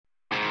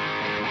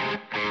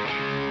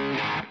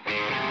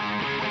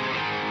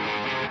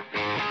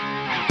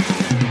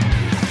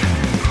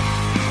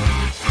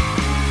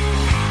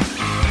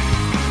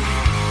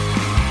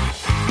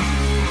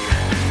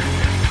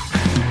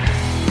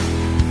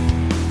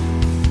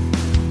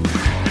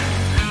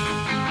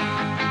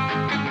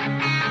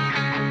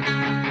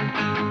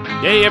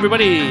Hey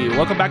everybody,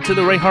 welcome back to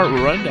the Ray Hart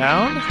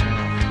Rundown.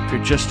 If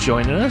you're just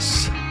joining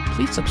us,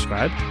 please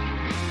subscribe.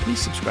 Please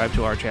subscribe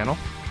to our channel.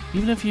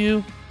 Even if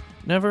you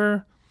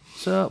never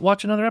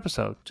watch another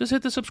episode, just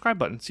hit the subscribe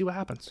button, see what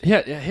happens.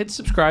 Yeah, hit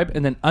subscribe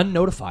and then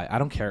unnotify. I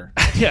don't care.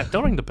 Yeah,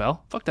 don't ring the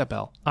bell. Fuck that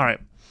bell. All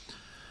right.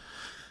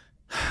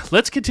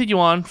 Let's continue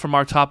on from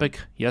our topic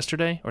last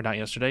week. We need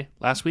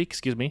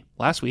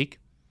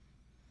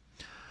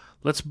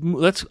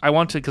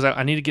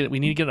to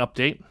get an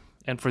update.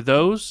 And for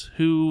those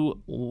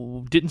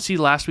who didn't see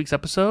last week's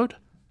episode,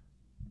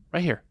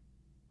 right here,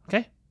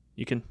 okay?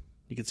 You can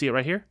see it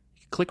right here.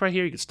 You can click right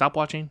here. You can stop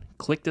watching,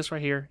 click this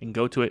right here, and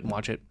go to it and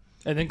watch it.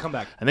 And then come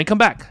back.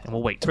 And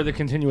we'll wait. For the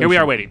continuation. Here we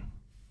are waiting.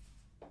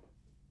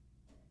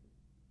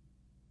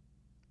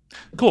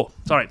 Cool.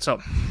 All right, so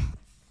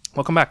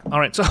welcome back. All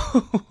right, so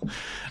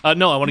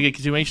no, I want to get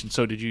continuation.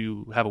 So did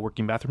you have a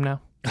working bathroom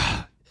now?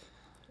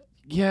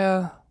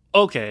 Yeah.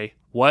 Okay,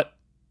 what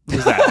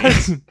does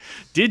that mean?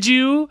 Did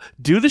you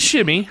do the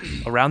shimmy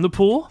around the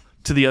pool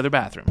to the other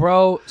bathroom?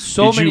 Bro,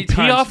 Did you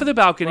pee off of the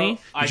balcony?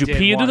 Bro, did you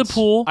pee into the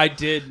pool? I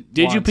did.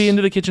 Did you pee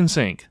into the kitchen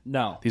sink?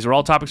 No. These are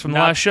all topics from the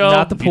last show.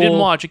 Not the If you pool. didn't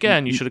watch,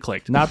 again, you should have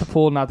clicked. Not the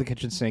pool, not the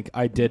kitchen sink.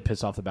 I did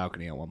piss off the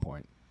balcony at one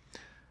point.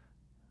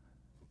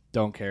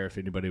 Don't care if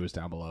anybody was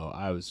down below.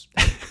 I was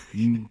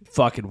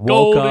fucking woke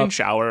Golden up.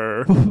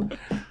 shower.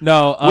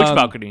 No. Which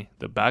balcony?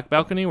 The back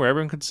balcony where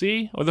everyone could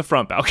see, or the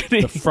front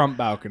balcony? The front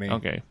balcony.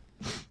 Okay.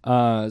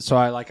 So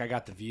I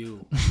got the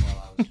view.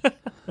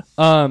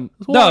 While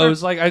no, it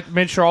was like I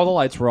made sure all the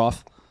lights were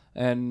off,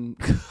 and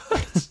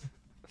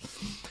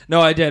no,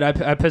 I did.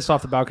 I pissed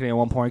off the balcony at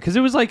one point because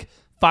it was like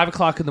 5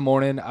 o'clock in the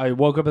morning. I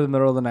woke up in the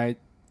middle of the night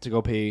to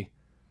go pee,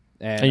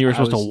 and you were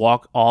supposed to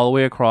walk all the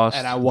way across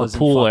and I wasn't the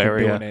pool fucking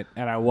area. doing it,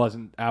 and I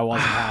wasn't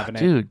having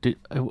it. Dude,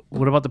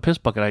 what about the piss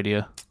bucket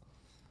idea?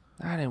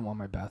 I didn't want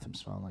my bathroom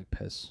smelling like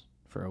piss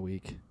for a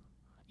week.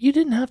 You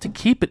didn't have to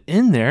keep it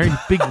in there, you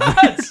big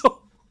weirdo.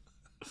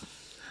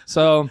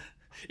 So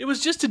it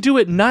was just to do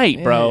at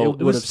night, bro.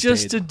 It was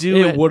just to do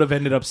it. It would have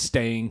ended up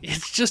staying.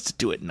 It's just to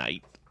do at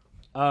night.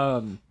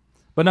 But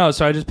no,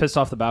 so I just pissed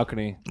off the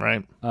balcony.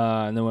 Right.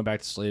 And then went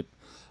back to sleep.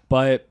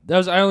 But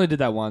I only did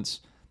that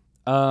once.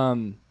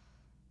 No,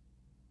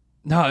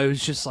 it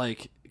was just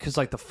like, because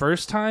like the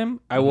first time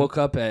I woke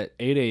up at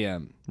 8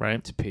 a.m.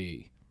 Right. to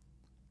pee.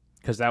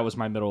 Because that was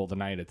my middle of the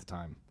night at the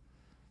time.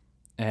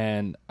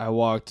 And I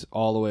walked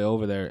all the way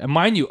over there. And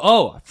mind you,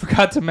 I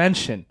forgot to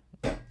mention.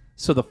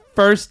 So the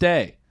first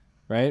day,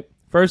 right?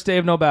 First day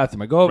of no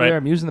bathroom. I go over there,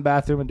 I'm using the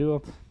bathroom and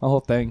do my whole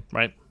thing.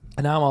 Right.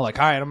 And now I'm all like,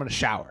 all right, I'm going to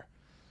shower.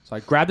 So I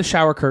grabbed the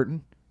shower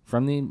curtain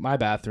from my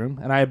bathroom,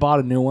 and I had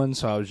bought a new one,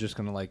 so I was just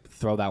going to like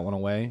throw that one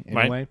away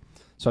anyway. Right.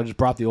 So I just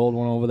brought the old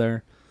one over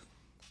there.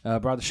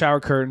 Brought the shower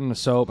curtain, the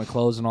soap, my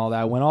clothes, and all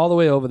that. Went all the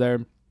way over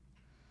there,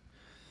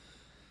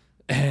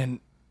 and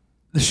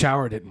the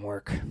shower didn't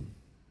work.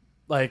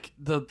 Like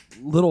the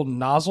little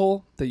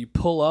nozzle that you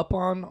pull up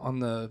on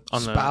the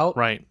spout,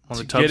 right, on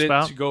the to tub get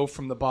spout, it to go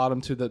from the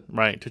bottom to the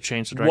right, to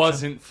change the direction.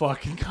 Wasn't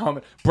fucking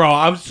coming, bro.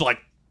 I was like,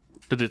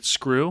 did it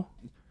screw?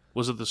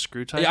 Was it the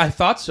screw type? I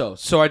thought so.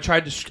 So I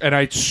tried to, and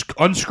I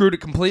unscrewed it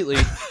completely.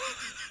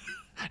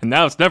 And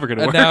now it's never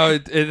gonna work.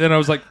 And then I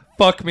was like,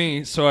 fuck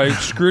me. So I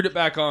screwed it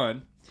back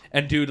on,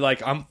 and dude,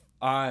 like I'm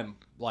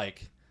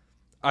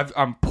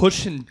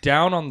pushing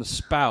down on the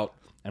spout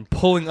and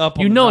pulling up.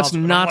 On you the know, nozzle,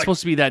 it's not supposed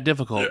to be that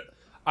difficult.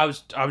 I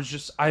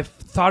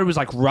thought it was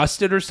like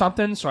rusted or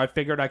something, so I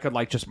figured I could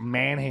like just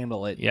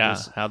manhandle it. Yeah,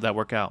 how'd that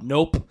work out?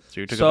 Nope.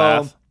 So you took a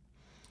bath?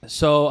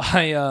 So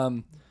I took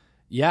a,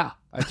 yeah,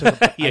 I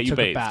took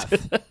a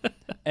bath.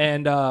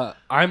 And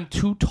I'm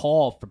too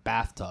tall for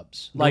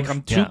bathtubs. Like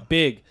I'm too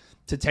big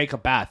to take a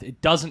bath. It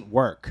doesn't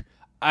work.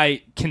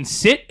 I can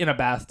sit in a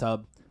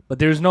bathtub, but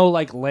there's no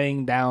like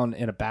laying down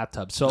in a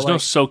bathtub. So there's like, no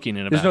soaking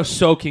in a There's bath. no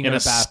soaking in a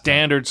bathtub.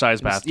 Standard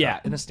size bathtub. Yeah,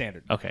 in a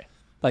standard. Okay.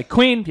 Like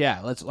Queen,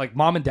 let's like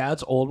mom and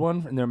dad's old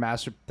one and their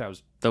master. That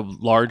was the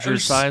larger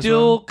size.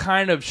 Still one?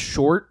 kind of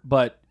short,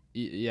 but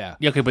yeah.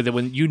 Yeah. Okay, but then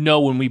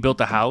when we built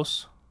the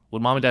house,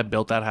 when mom and dad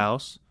built that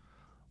house,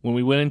 when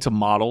we went into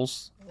model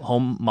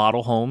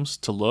homes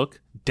to look,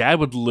 dad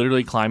would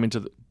literally climb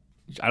into the.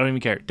 I don't even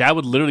care. Dad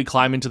would literally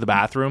climb into the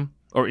bathroom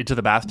or into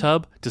the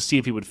bathtub to see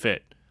if he would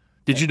fit.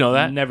 Did you know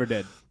that? Never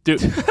did,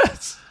 dude.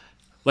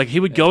 Like he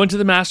would go into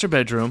the master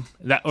bedroom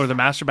or the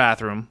master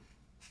bathroom.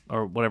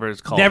 Or whatever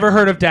it's called. Never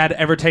heard of dad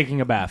ever taking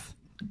a bath.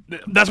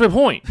 That's my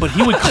point. But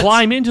he would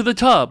climb into the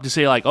tub to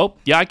say like, oh,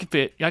 yeah, I can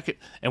fit. Yeah, I can.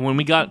 And when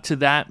we got to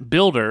that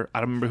builder,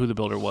 I don't remember who the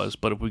builder was,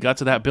 but if we got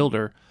to that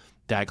builder,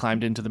 dad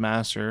climbed into the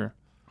master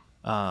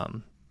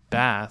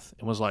bath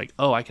and was like,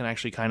 oh, I can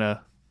actually kind of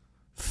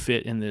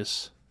fit in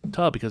this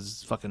tub because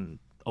it's fucking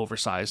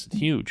oversized and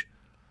huge.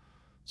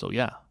 So,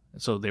 yeah.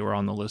 So they were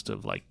on the list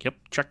of like, yep,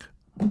 check.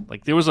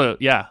 Like there was I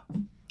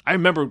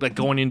remember like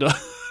going into...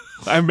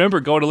 I remember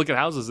going to look at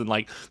houses and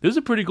like, this is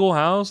a pretty cool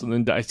house. And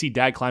then I see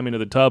dad climb into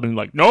the tub and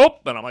like,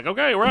 nope. And I'm like,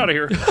 okay, we're out of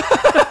here.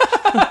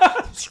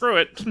 Screw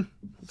it.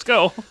 Let's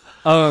go.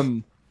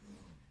 Oh,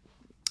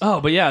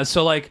 but yeah.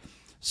 So like,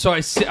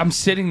 I'm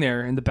sitting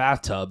there in the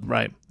bathtub.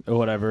 Right. or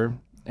whatever.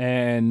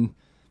 And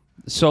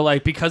so,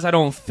 like, because I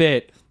don't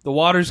fit, the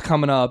water's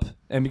coming up,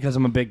 and because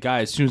I'm a big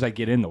guy, as soon as I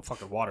get in, the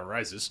fucking water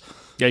rises.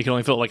 Yeah, you can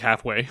only fill it like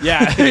halfway.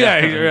 Yeah,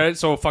 yeah, right?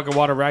 So fucking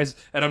water rises,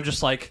 and I'm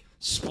just, like,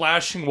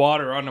 splashing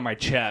water onto my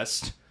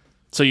chest.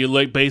 So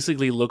you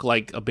basically look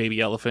like a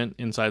baby elephant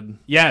inside.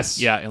 Yes.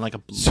 Yeah, and like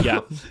a So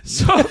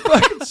I'm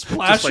fucking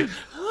splashing.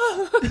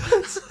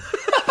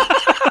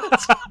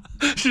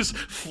 Just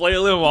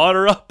flailing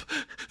water up.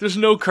 There's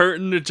no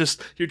curtain. You're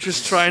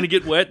just trying to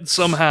get wet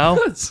somehow.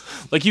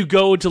 Like you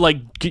go to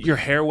like get your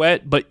hair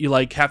wet, but you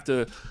like have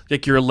to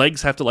like your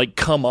legs have to like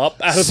come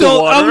up out of the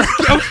water.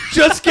 I was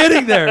just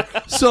getting there.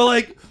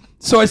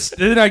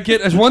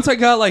 Once I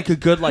got like a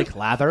good like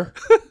lather,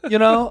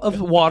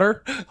 of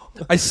water,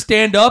 I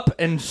stand up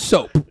and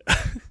soap,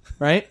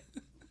 right?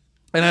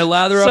 And I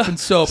lather up in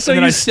soap, and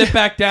then I sit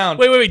back down.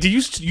 Wait. Did you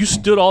stood you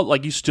stood up?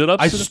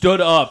 I stood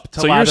up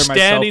to so lather you're myself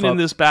standing up, in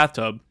this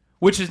bathtub,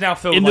 which is now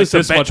filled with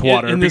this much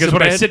water. Because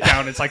when I sit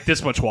down, it's like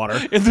this much water.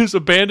 in this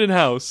abandoned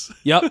house.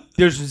 Yep.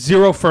 There's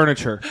zero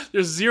furniture.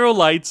 There's zero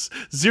lights,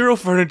 zero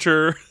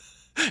furniture,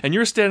 and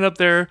you're standing up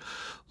there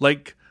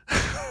like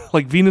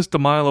Venus de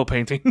Milo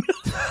painting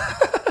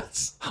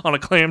on a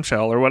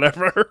clamshell or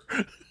whatever.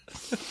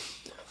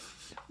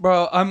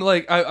 Bro, I'm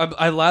like,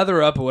 I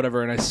lather up or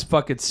whatever, and I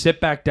fucking sit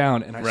back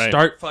down, and I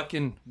start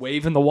fucking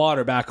waving the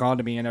water back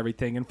onto me and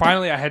everything. And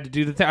finally, I had to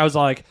do the thing. I was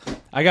like,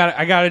 I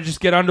gotta just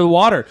get under the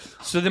water.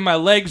 So then my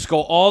legs go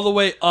all the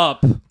way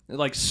up,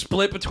 like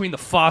split between the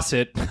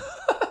faucet.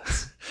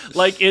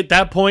 Like at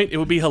that point, it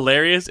would be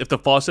hilarious if the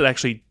faucet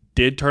actually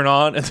did turn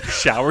on and the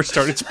shower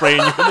started spraying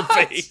you in the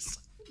face.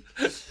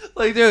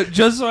 Like, dude,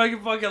 just so I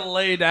can fucking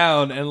lay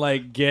down and,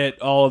 like,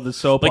 get all of the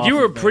soap Like, off you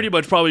were of me. pretty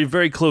much probably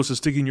very close to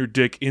sticking your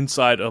dick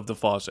inside of the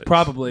faucet.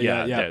 Probably,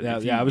 yeah.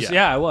 I was.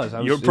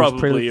 You're It was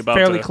probably about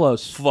fairly to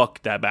close.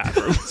 fuck that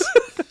bathroom.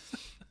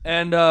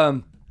 And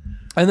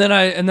then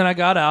I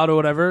got out or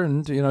whatever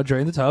and,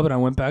 drained the tub, and I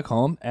went back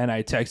home, and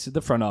I texted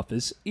the front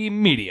office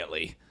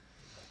immediately.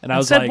 And I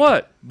was said like,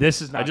 what?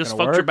 This is not I just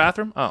gonna fucked work. your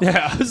bathroom? Oh.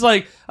 Yeah, I was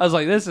like,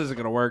 this isn't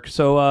gonna work.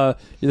 So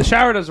the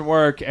shower doesn't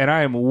work, and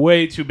I am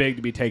way too big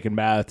to be taking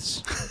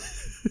baths.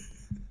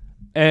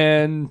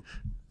 And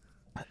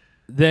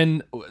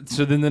then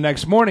the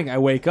next morning, I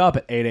wake up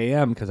at 8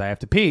 a.m. because I have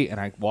to pee, and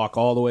I walk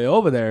all the way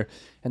over there.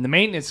 And the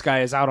maintenance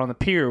guy is out on the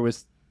pier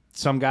with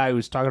some guy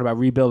who's talking about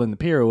rebuilding the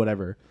pier or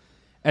whatever,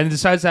 and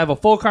decides to have a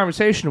full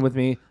conversation with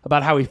me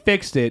about how he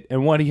fixed it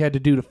and what he had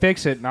to do to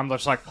fix it. And I'm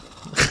just like.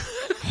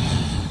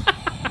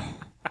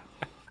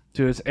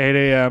 Dude, it's 8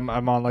 a.m.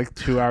 I'm on like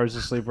 2 hours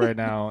of sleep right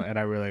now, and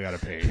I really gotta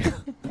pee.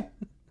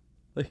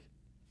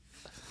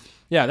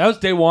 Yeah, that was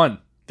day one.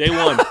 Day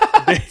one.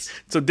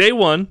 So day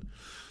one,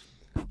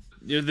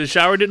 the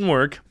shower didn't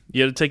work.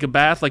 You had to take a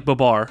bath like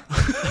Babar.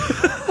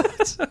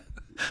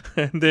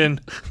 and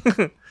then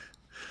the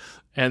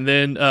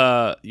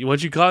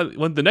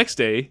next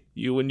day,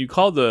 they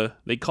called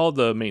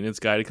the maintenance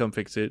guy to come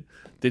fix it.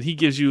 Then he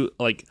gives you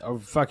like a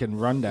fucking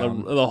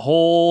rundown, the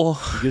whole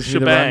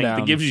shebang.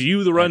 That gives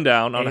you the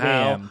rundown on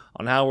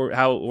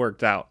how it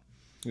worked out.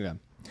 Yeah.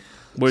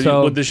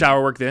 Would the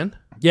shower work then?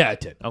 Yeah, it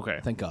did. Okay.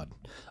 Thank God.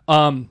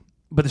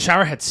 But the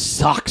shower head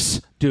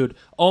sucks, dude.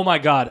 Oh my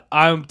God.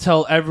 I'm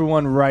tell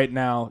everyone right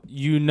now,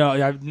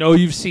 I know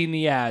you've seen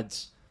the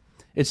ads.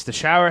 It's the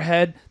shower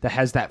head that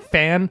has that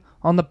fan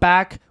on the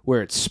back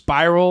where it's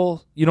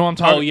spiral. You know what I'm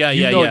talking about? Oh, yeah,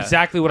 You know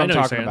exactly what I'm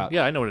talking about.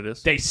 Yeah, I know what it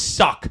is. They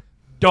suck.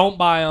 Don't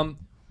buy them.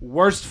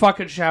 Worst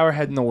fucking shower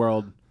head in the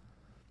world.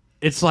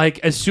 It's like,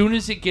 as soon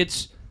as it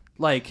gets,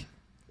 like,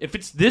 if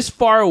it's this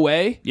far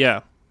away, yeah,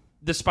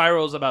 the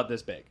spiral is about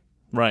this big.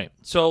 Right.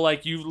 So,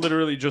 like, you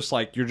literally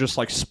you're just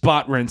like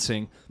spot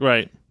rinsing.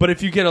 Right. But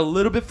if you get a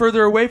little bit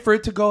further away for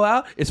it to go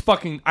out, it's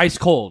fucking ice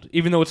cold,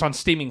 even though it's on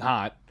steaming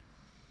hot.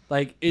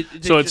 Like,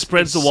 it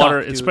spreads the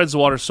water. It spreads the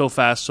water so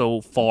fast,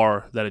 so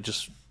far that it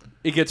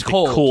gets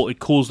cold. It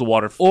cools the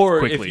water or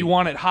quickly. If you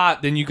want it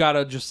hot, then you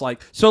gotta just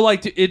like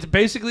it's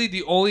basically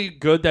the only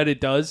good that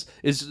it does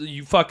is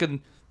you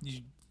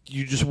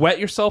just wet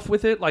yourself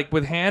with it, like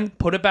with hand,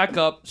 put it back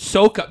up,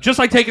 soak up, just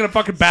like taking a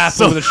fucking bath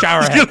with a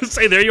shower head. I was gonna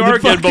say, there you are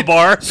again,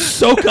 Babar.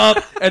 Soak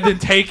up and then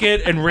take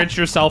it and rinse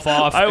yourself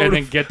off and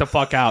then get the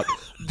fuck out,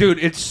 dude.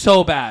 It's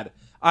so bad.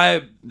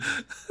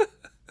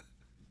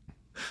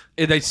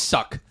 They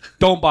suck.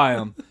 Don't buy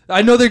them.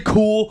 I know they're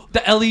cool.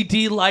 The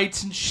LED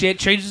lights and shit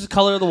changes the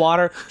color of the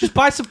water. Just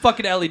buy some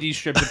fucking LED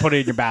strips and put it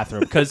in your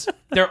bathroom because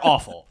they're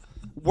awful.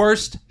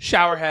 Worst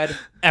shower head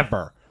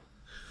ever.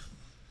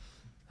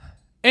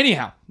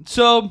 Anyhow,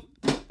 so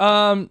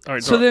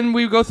then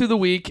we go through the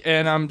week,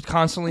 and I'm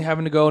constantly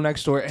having to go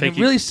next door, and it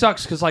really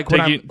sucks because like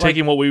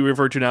taking what we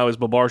refer to now as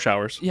Babar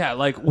showers. Yeah,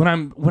 like when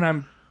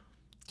I'm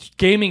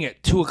gaming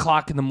at 2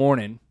 o'clock in the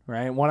morning.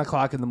 Right, 1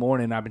 o'clock in the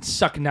morning. I've been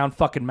sucking down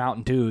fucking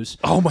Mountain Dews.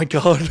 Oh my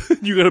God,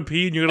 you gotta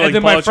pee and you gotta. And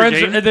then my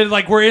friends, and then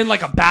like we're in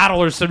like a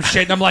battle or some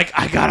shit, and I'm like,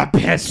 I gotta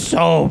piss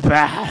so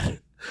bad.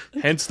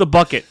 Hence the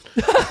bucket.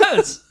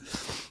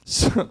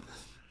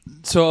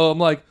 So I'm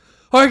like,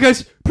 all right,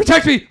 guys,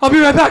 protect me. I'll be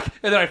right back.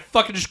 And then I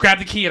fucking just grab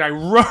the key and I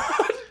run.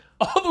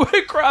 all the way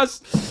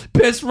across,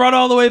 piss, run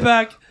all the way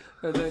back,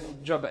 and then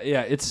jump back.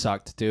 Yeah, it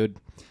sucked, dude.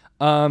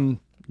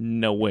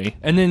 No way.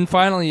 And then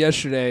finally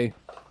yesterday,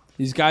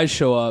 these guys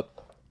show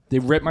up. They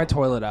rip my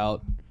toilet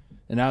out,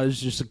 and now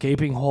there's just a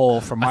gaping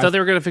hole from my... I thought they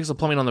were going to fix the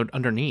plumbing on the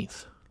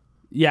underneath.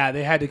 Yeah,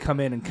 they had to come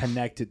in and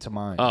connect it to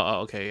mine.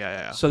 Oh, okay.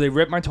 Yeah. So they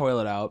ripped my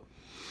toilet out,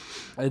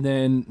 and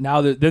then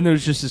then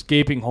there's just this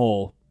gaping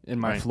hole in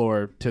my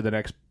floor to the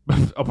next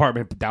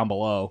apartment down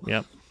below.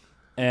 Yep.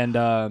 And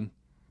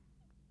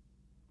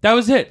that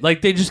was it.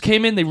 Like, they just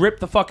came in, they ripped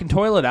the fucking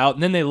toilet out,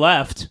 and then they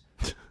left.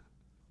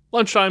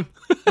 Lunchtime.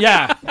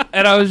 Yeah.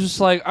 And I was just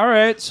like, all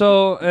right.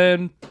 So,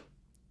 and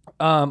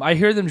I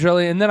hear them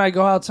drilling, and then I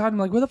go outside, and I'm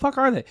like, where the fuck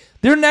are they?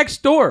 They're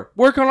next door,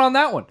 working on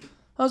that one.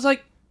 I was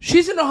like,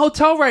 she's in a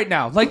hotel right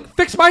now. Like,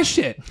 fix my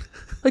shit.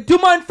 Like, do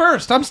mine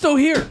first. I'm still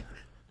here.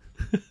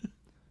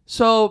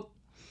 So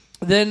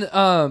then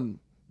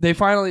they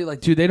finally,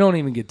 like, dude, they don't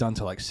even get done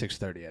till like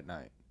 6:30 at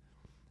night.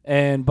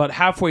 But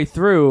halfway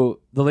through,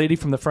 the lady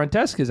from the front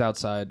desk is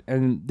outside,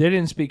 and they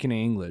didn't speak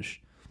any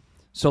English.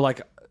 So,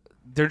 like,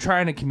 they're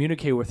trying to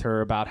communicate with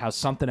her about how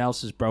something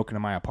else is broken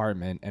in my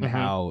apartment and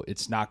how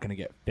it's not going to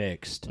get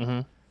fixed.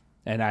 And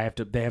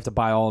they have to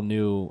buy all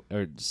new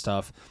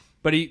stuff.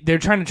 But they're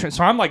trying to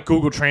so I'm like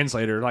Google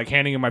Translator, like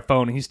handing him my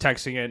phone, and he's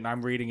texting it, and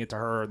I'm reading it to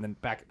her, and then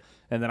back,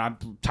 and then I'm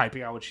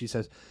typing out what she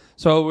says.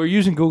 So we're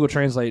using Google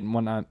Translate and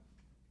whatnot.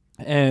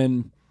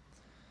 And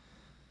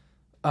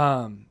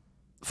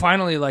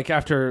finally, like,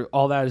 after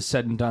all that is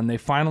said and done, they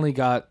finally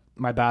got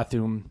my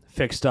bathroom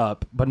fixed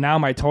up, but now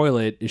my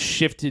toilet is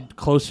shifted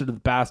closer to the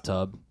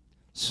bathtub,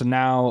 so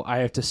now I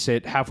have to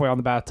sit halfway on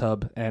the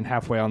bathtub and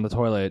halfway on the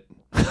toilet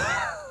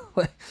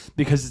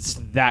because it's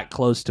that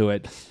close to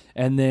it.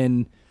 And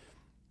then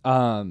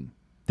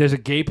there's a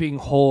gaping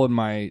hole in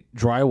my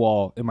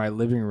drywall in my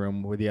living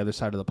room where the other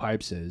side of the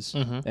pipes is,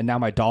 and now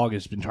my dog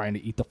has been trying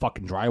to eat the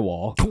fucking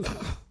drywall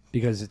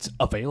because it's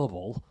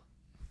available.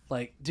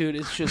 Like, dude,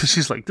 it's just...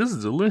 She's like, this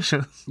is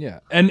delicious.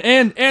 Yeah. And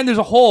there's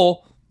a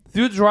hole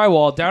through the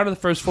drywall down to the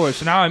first floor.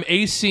 So now I'm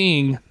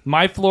ACing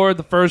my floor,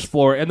 the first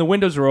floor, and the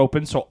windows are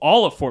open, so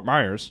all of Fort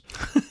Myers.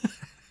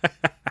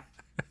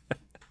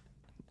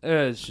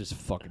 It's just a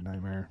fucking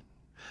nightmare.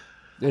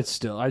 I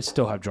still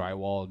have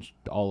drywall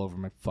all over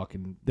my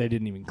fucking... They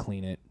didn't even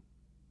clean it.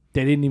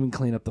 They didn't even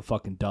clean up the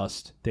fucking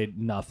dust.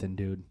 Nothing,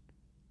 dude.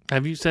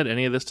 Have you said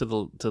any of this to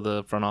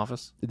the front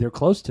office? They're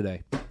closed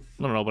today.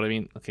 No, but I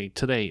mean, okay,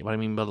 today. But I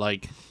mean,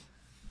 like,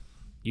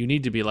 you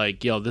need to be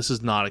like, yo, this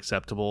is not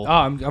acceptable. Oh,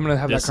 I'm gonna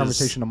have that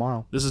conversation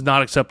tomorrow. This is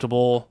not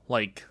acceptable.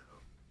 Like,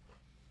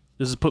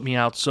 this has put me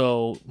out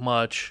so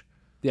much.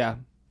 Yeah.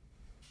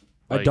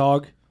 Like, a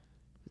dog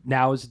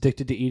now is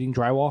addicted to eating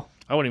drywall.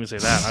 I wouldn't even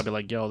say that. I'd be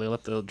like, yo, they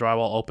left the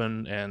drywall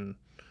open and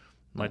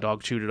my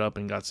dog chewed it up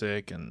and got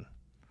sick. And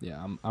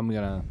yeah, I'm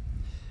gonna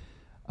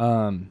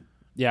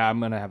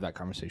have that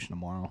conversation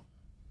tomorrow.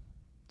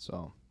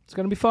 So it's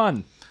gonna be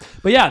fun.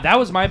 But yeah, that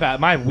was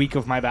my week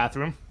of my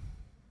bathroom.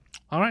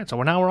 All right, so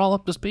we're all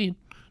up to speed.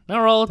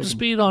 Now we're all up to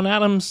speed on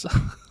Adam's.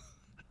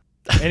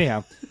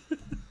 Anyhow,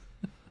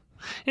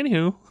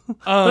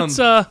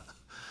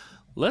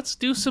 let's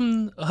do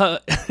some.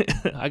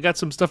 I got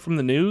some stuff from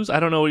the news. I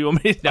don't know what you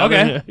want me to.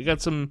 Okay, I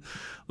got some.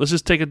 Let's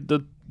just take a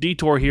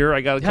detour here.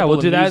 I got a couple we'll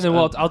of do that, news, and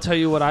then I'll tell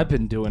you what I've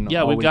been doing.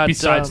 Yeah, all we've week, got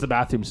besides the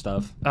bathroom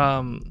stuff.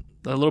 A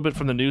little bit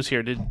from the news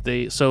here.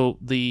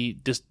 The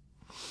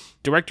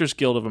Directors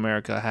Guild of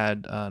America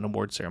had an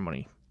award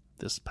ceremony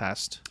this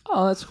past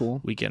that's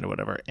cool weekend or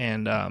whatever,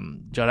 and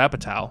Judd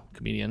Apatow,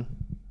 comedian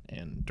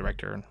and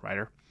director and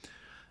writer,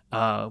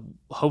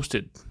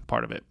 hosted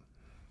part of it,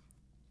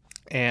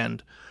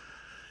 and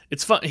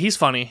it's fun. He's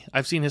funny.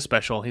 I've seen his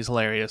special. He's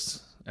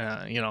hilarious.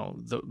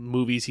 The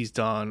movies he's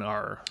done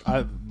are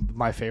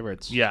my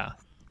favorites. Yeah,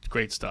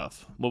 great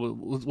stuff.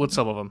 What's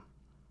some of them?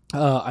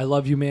 I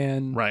Love You,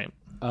 Man. Right.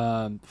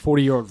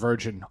 40-Year-Old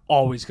Virgin,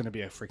 always going to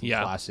be a freaking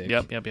classic.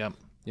 Yep.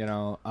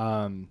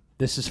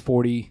 This Is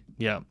 40.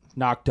 Yeah.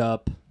 Knocked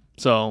Up.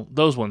 So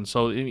those ones.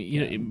 So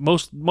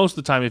most of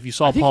the time, if you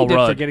saw I think Paul he did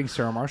Rudd, Forgetting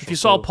Sarah Marshall. if you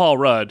saw Paul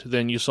Rudd,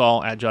 then you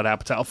saw at Judd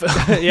Apatow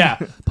film. Yeah,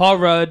 Paul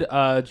Rudd,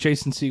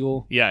 Jason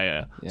Segel.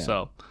 Yeah.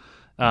 So,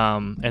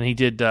 and he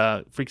did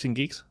Freaks and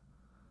Geeks.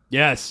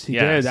 Yes, he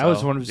did. That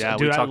was one of his. Yeah,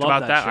 dude, we talked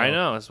about that. Show. I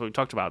know. That's what we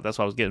talked about. That's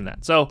what I was getting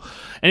at. So,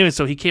 anyway,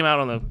 so he came out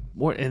on the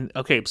and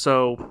okay,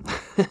 so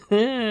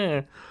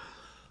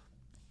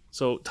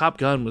so Top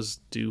Gun was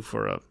due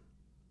for a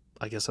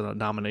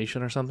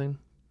nomination or something.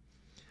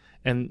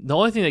 And the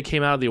only thing that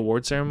came out of the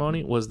award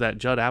ceremony was that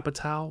Judd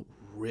Apatow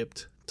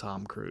ripped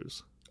Tom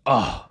Cruise.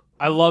 Oh,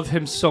 I love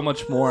him so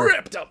much more.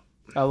 Ripped him.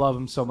 I love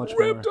him so much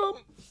ripped more.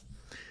 him.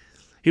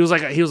 He was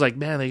like,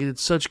 man, they did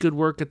such good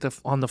work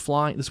on the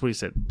flying. This is what he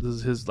said. This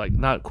is his, like,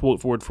 not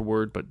quote word for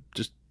word, but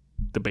just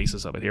the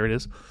basis of it. Here it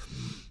is.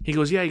 He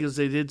goes, they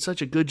did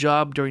such a good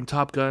job during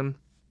Top Gun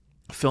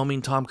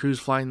filming Tom Cruise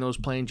flying those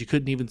planes. You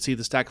couldn't even see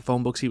the stack of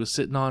phone books he was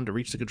sitting on to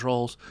reach the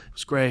controls. It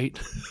was great.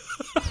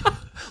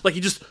 Like,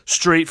 he just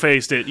straight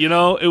faced it.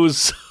 It was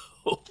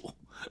so.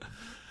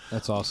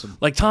 That's awesome.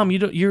 Like, Tom, you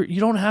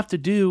don't have to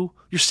do.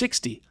 You're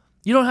 60.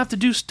 You don't have to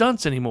do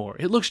stunts anymore.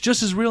 It looks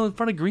just as real in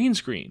front of green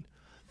screen.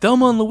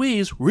 Thelma and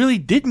Louise really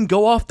didn't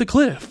go off the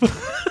cliff.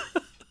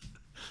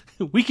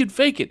 We could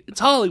fake it. It's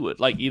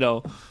Hollywood. Like,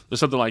 or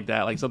something like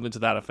that, like something to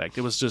that effect.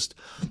 It was just,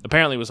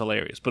 apparently it was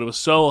hilarious, but it was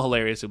so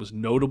hilarious. It was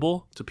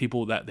notable to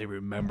people that they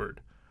remembered.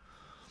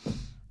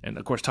 And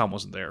of course, Tom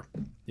wasn't there.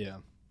 Yeah.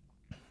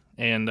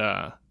 And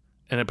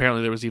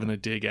apparently there was even a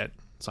dig at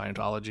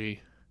Scientology,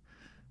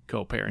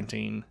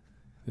 co-parenting,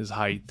 his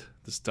height,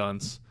 the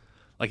stunts.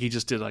 Like he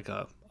just did like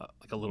a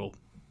little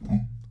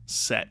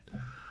set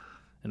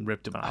and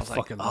ripped him. And I was like,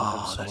 love him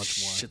so that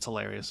much more. shit's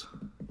hilarious.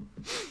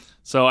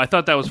 So I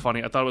thought that was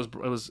funny. I thought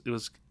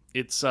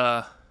it's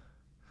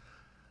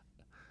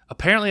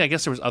apparently I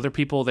guess there was other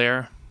people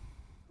there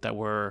that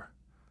were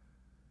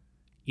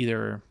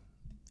either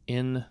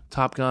in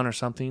Top Gun or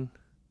something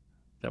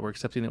that were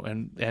accepting it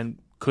and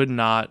could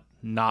not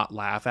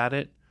laugh at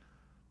it.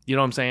 You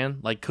know what I'm saying?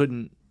 Like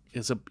couldn't.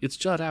 It's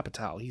Judd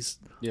Apatow. He's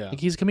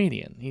a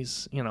comedian.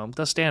 He's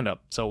does stand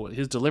up. So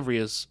his delivery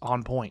is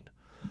on point.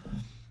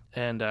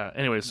 And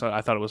anyway, so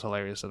I thought it was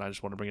hilarious, and I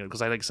just want to bring it up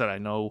because, like I said, I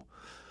know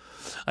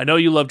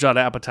you love Judd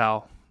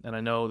Apatow, and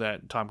I know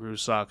that Tom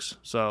Cruise sucks.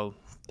 So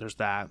there's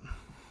that.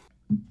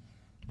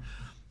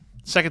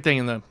 Second thing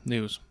in the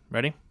news.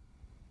 Ready?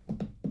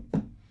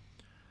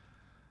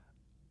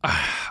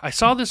 I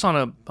saw this on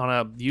a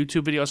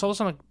YouTube video. I saw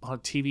this on a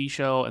TV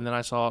show, and then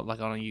I saw it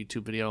like on a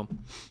YouTube video,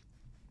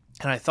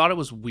 and I thought it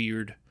was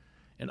weird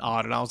and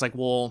odd. And I was like,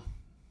 well,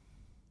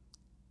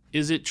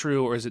 is it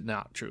true or is it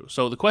not true?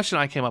 So the question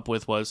I came up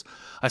with was,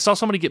 I saw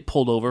somebody get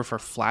pulled over for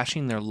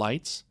flashing their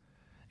lights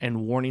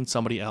and warning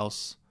somebody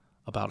else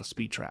about a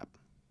speed trap.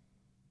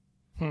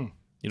 You know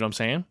what I'm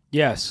saying?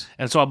 Yes.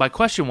 And so my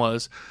question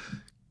was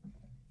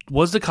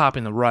the cop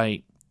in the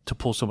right to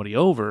pull somebody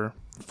over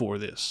for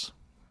this?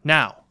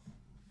 Now,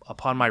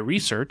 upon my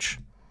research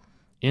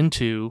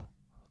into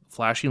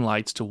flashing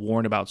lights to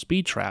warn about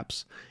speed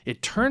traps,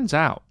 it turns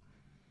out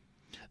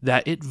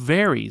that it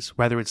varies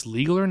whether it's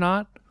legal or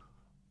not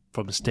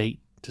from state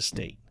to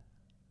state.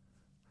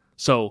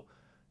 So,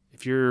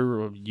 if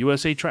you're a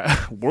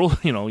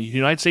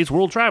United States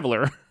world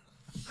traveler,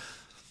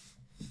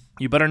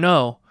 you better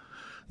know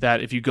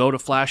that if you go to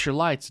flash your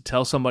lights to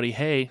tell somebody,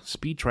 "Hey,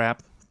 speed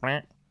trap,"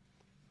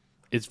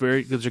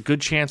 there's a good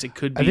chance it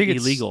could be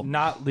illegal. It's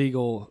not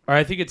legal, or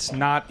I think it's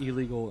not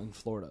illegal in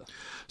Florida.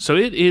 So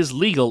it is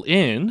legal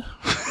in.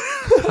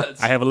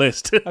 I have a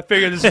list. I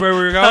figured this is where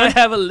we were going. I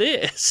have a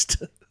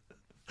list.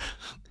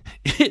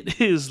 It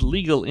is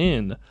legal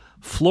in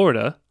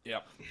Florida.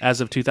 Yep.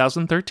 As of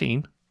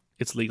 2013,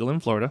 it's legal in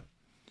Florida,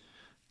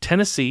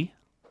 Tennessee,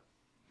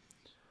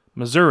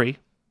 Missouri,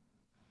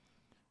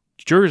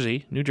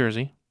 New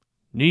Jersey,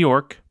 New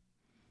York,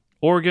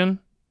 Oregon,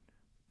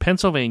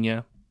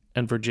 Pennsylvania,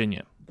 and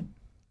Virginia.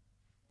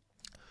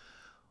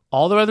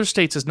 All the other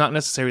states is not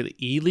necessarily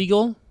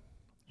illegal,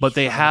 but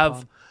they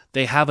have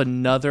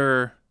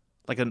another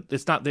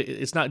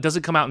it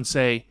doesn't come out and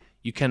say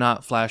you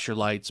cannot flash your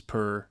lights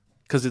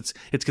because it's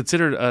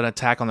considered an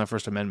attack on the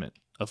First Amendment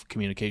of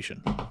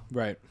communication.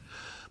 Right.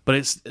 But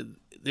it's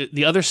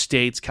the other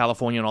states,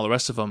 California and all the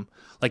rest of them.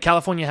 Like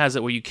California has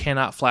it where you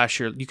can flash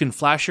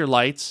your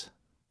lights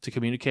to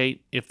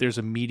communicate if there's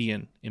a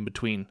median in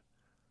between.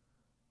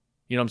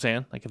 You know what I'm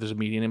saying? Like if there's a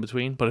median in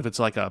between, but if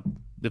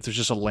there's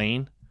just a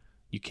lane,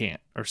 you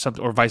can't, or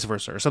something, or vice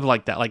versa, or something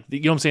like that. Like,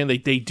 you know what I'm saying?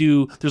 They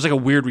do. There's like a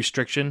weird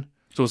restriction.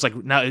 So it's like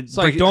now it's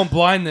like don't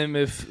blind them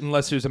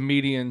unless there's a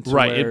median.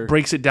 Right. It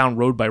breaks it down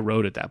road by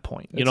road at that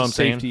point. You know what I'm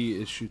saying?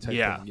 Safety issue type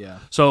thing. Yeah.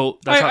 So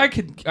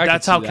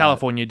that's how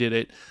California did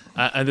it.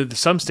 And then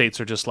some states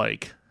are just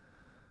like,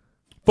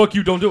 fuck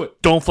you, don't do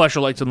it. Don't flash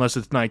your lights unless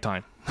it's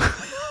nighttime.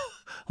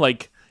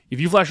 Like if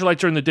you flash your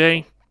lights during the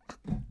day,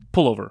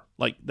 pull over.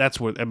 Like that's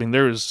where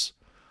there's.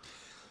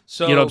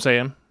 So you know what I'm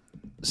saying?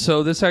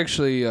 So this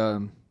actually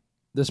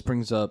this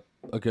brings up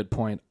a good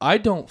point. I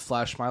don't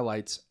flash my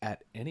lights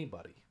at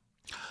anybody.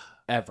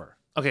 Ever.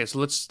 Okay, so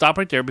let's stop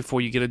right there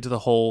before you get into the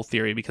whole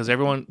theory, because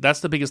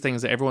that's the biggest thing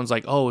is that everyone's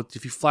like, oh,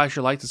 if you flash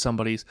your lights at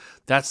somebody's,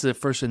 that's the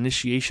first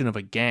initiation of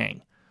a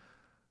gang.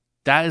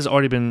 That has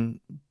already been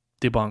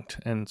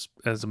debunked, and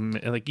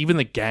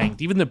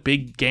even the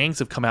big gangs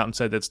have come out and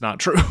said that's not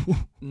true.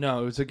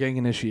 No, it was a gang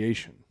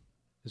initiation.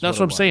 That's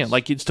what I'm saying.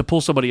 Like it's to pull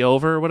somebody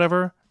over or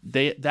whatever.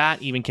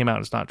 That even came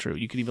out. It's not true.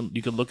 You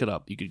could look it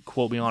up. You could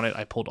quote me on it.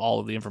 I pulled all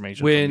of the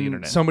information from the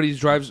internet. When somebody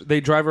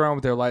they drive around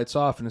with their lights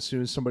off, and as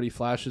soon as somebody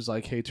flashes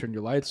like, "Hey, turn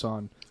your lights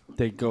on,"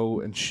 they go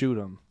and shoot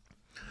them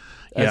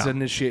as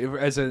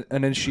an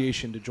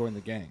initiation to join the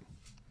gang.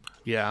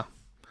 Yeah,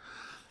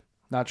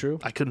 not true.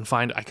 I couldn't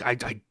find.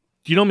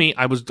 You know me.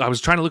 I was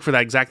trying to look for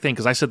that exact thing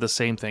because I said the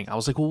same thing. I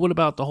was like, well, what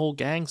about the whole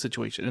gang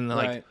situation? And they're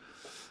like.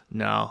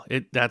 No,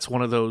 that's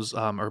one of those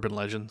urban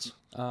legends.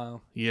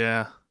 Oh.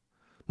 Yeah.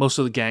 Most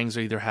of the gangs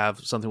either have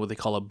something what they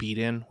call a beat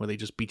in, where they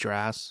just beat your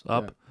ass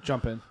up. Yeah.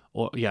 Jump in.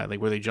 Or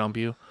where they jump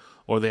you.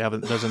 Or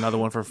there's another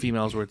one for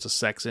females where it's a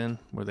sex in,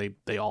 where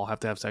they all have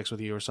to have sex with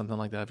you or something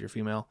like that if you're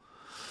female.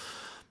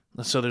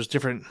 So there's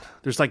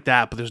like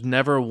that, but there's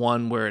never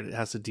one where it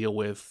has to deal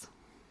with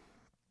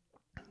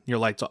your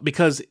lights off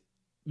because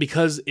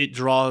it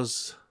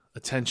draws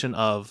attention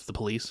of the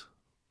police,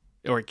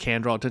 or it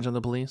can draw attention of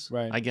the police.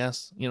 Right. I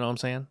guess you know what I'm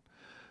saying.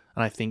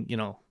 And I think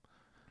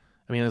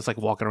I mean, it's like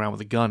walking around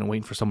with a gun and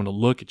waiting for someone to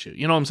look at you.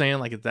 You know what I'm saying?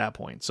 Like at that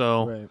point.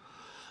 So, Right.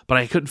 But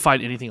I couldn't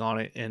find anything on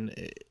it, and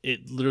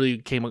it literally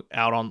came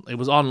out on. It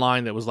was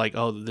online that was like,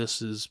 oh, this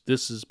has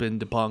been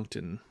debunked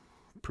and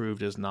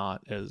proved as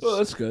not as. Well,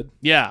 that's good.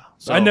 Yeah.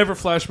 So I never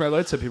flash my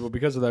lights at people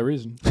because of that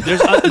reason.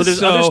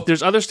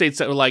 There's other states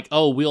that were like,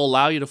 oh, we'll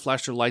allow you to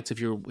flash your lights if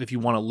you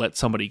want to let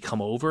somebody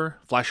come over.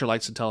 Flash your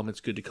lights and tell them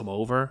it's good to come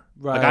over.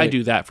 Right. Like I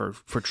do that for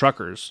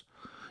truckers.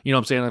 You know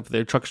what I'm saying? If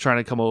their truck's trying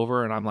to come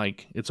over and I'm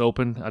like, it's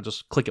open, I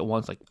just click it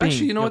once. Like, bing,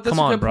 Actually, you know what? That's come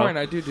a on, good bro. point.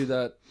 I do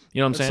that. You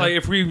know what I'm It's saying? like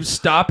if we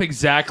stop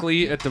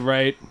exactly at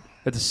the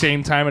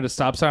same time at a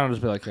stop sign, I'll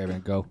just be like, hey,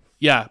 man, go.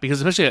 Yeah, because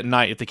especially at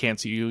night, if they can't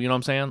see you, you know what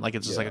I'm saying? Like,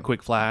 it's just like a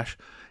quick flash.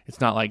 It's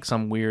not like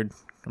some weird,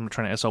 I'm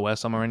trying to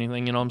SOS them or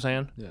anything, you know what I'm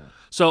saying? Yeah.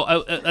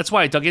 So that's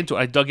why I dug into it.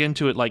 I dug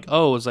into it like,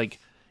 oh, it's like,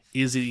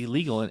 is it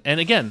illegal? And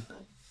again,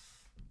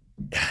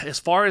 as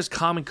far as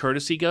common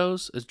courtesy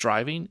goes, as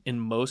driving, in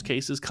most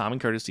cases, common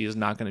courtesy is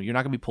not you're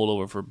not gonna be pulled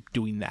over for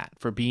doing that,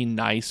 for being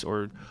nice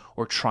or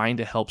trying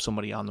to help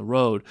somebody on the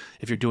road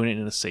if you're doing it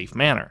in a safe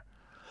manner.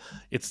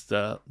 It's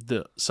the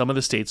some of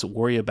the states that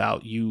worry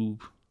about you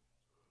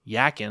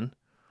yakking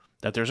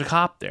that there's a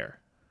cop there.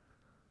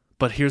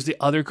 But here's the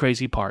other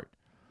crazy part.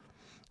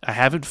 I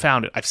haven't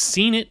found it. I've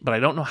seen it, but I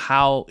don't know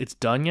how it's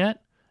done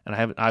yet.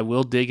 And I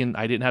will dig in.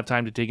 I didn't have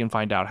time to dig and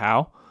find out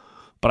how,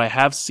 but I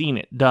have seen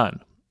it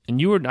done. And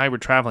you and I were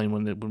traveling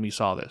when we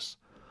saw this.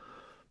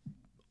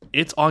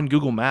 It's on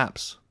Google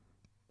Maps.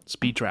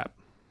 Speed trap.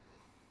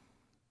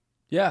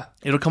 Yeah.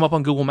 It'll come up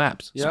on Google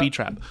Maps. Yeah. Speed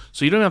trap.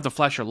 So you don't have to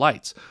flash your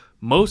lights.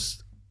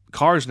 Most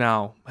cars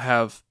now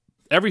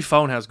every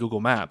phone has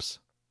Google Maps.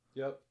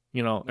 Yep.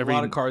 You know, A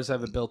lot of cars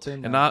have it built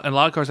in. and a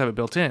lot of cars have it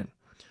built in,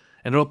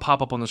 and it'll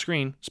pop up on the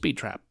screen. Speed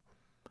trap.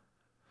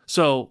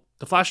 So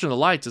the flashing of the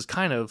lights is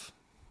kind of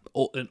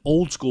an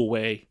old school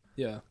way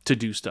Yeah. to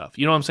do stuff.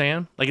 You know what I'm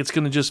saying? Like it's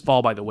going to just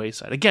fall by the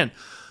wayside. Again,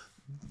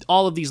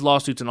 all of these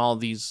lawsuits and all of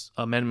these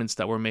amendments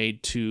that were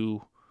made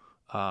to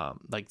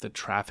like the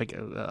traffic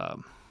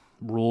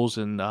rules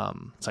and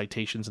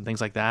citations and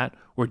things like that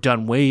were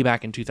done way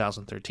back in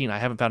 2013. I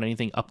haven't found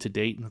anything up to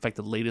date. In fact,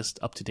 the latest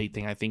up to date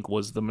thing I think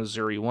was the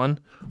Missouri one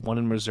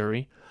in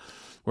Missouri,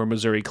 where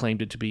Missouri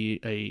claimed it to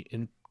be a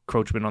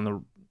encroachment on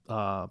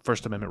the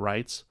First Amendment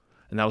rights,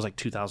 and that was like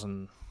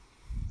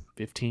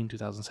 2015,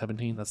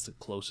 2017. That's the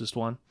closest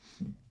one.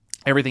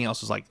 Everything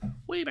else is like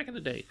way back in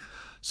the day.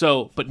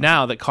 So, but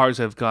now that cars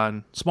have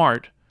gone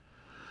smart,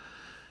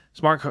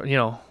 you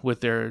know,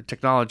 with their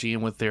technology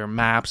and with their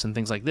maps and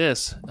things like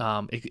this,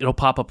 it'll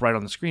pop up right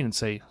on the screen and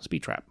say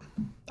speed trap.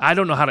 I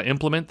don't know how to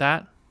implement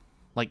that,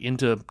 like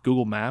into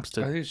Google Maps.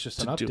 I think it's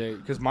just an update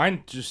because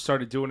mine just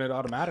started doing it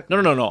automatically.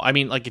 No. I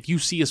mean, like if you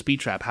see a speed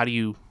trap, how do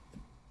you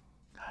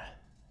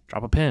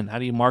drop a pin? How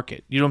do you mark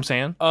it? You know what I'm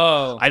saying?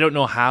 Oh. I don't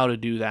know how to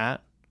do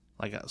that.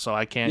 Like, so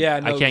I can't. Yeah,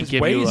 no, I can't 'cause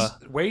give you a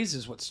Waze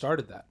is what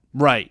started that.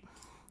 right.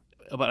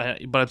 But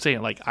I'm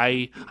saying like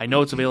I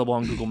know it's available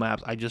on Google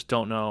Maps. I just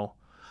don't know.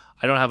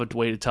 I don't have a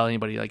way to tell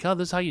anybody like, oh,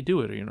 this is how you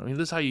do it, or you know,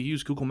 this is how you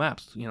use Google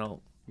Maps. You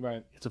know,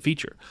 Right. it's a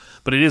feature,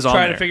 but it is on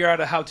Trying there. to figure out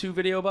a how-to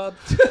video, Bob.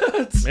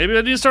 Maybe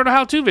I need to start a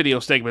how-to video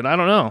segment. I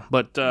don't know,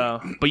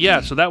 but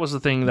yeah. So that was the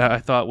thing that I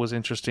thought was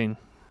interesting.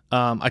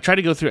 I tried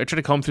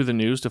to comb through the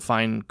news to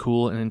find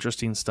cool and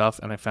interesting stuff,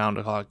 and I found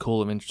a lot of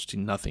cool and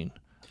interesting nothing.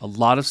 A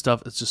lot of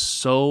stuff. It's just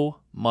so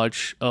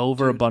much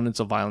overabundance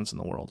of violence in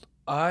the world.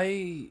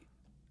 I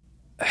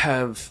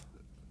have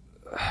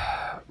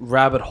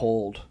rabbit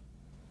holed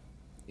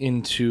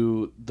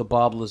into the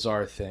Bob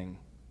Lazar thing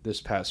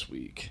this past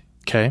week.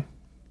 Okay,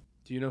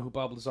 Do you know who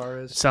Bob Lazar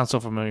is? sounds so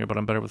familiar, but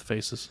I'm better with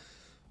faces.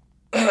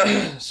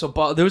 So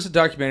there was a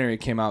documentary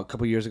that came out a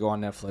couple years ago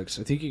on Netflix.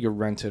 I think you could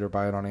rent it or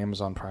buy it on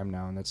Amazon Prime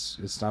now, and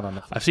it's not on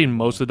Netflix. I've seen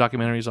most of the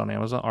documentaries on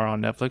Amazon or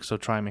on Netflix, so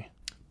try me.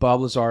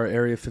 Bob Lazar,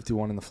 Area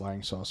 51 and the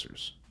Flying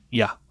Saucers.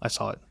 Yeah, I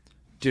saw it.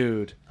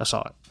 Dude, I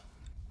saw it.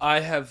 I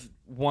have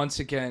once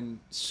again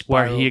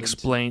Where spiraled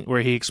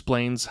he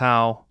explains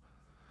how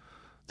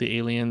the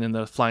alien and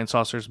the flying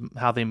saucers,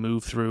 how they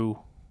move through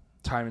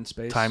time and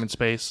space. time and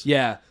space.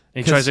 Yeah.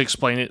 And he tries to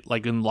explain it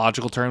like in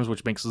logical terms,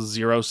 which makes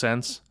zero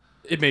sense.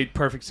 It made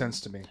perfect sense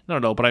to me.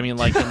 No, but I mean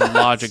like in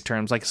logic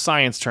terms, like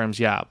science terms,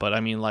 yeah. But I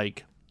mean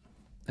like,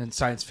 In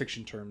science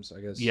fiction terms,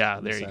 I guess. yeah,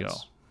 in a there you go.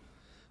 sense.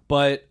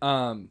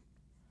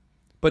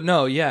 But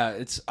no,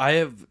 yeah, I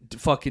have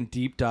fucking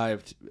deep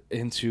dived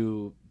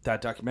into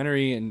that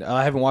documentary, and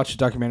I haven't watched the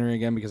documentary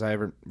again because I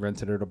haven't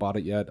rented it or bought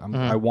it yet.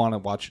 I want to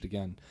watch it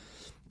again,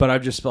 but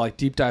I've just like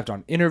deep dived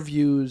on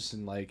interviews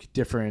and like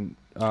different.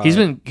 He's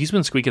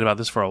been squeaking about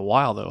this for a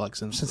while though, like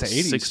since the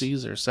 80s.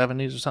 60s or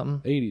 70s or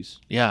something. 80s.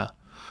 Yeah,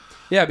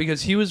 Yeah,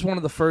 because he was one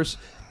of the first.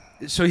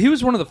 So he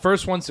was one of the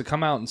first ones to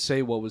come out and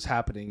say what was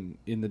happening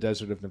in the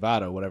desert of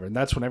Nevada or whatever, and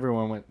that's when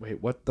everyone went,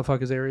 "Wait, what the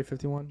fuck is Area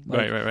 51?"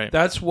 Like, right.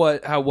 That's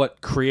what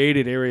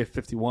created Area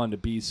 51 to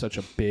be such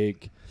a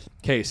big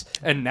case,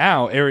 and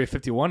now Area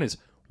 51 is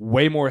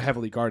way more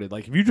heavily guarded.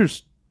 Like if you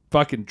just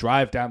fucking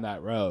drive down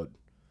that road,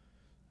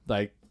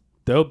 like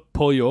they'll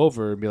pull you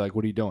over and be like,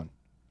 "What are you doing?"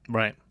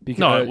 Right. Because,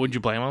 No, would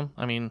you blame them?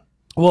 I mean,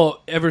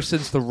 well, ever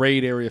since the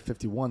raid Area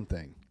 51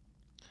 thing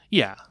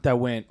yeah, that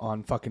went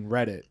on fucking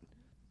Reddit.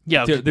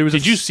 yeah. There was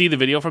did you see the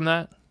video from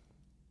that?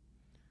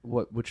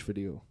 Which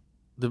video?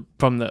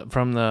 From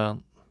the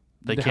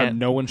they How can't.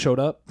 no one showed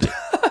up?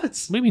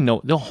 Maybe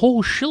no. The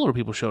whole shitload of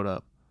people showed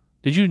up.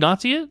 Did you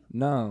not see it?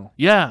 No.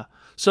 Yeah.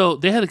 So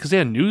they had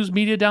news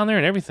media down there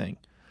and everything.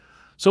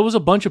 So it was a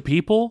bunch of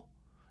people.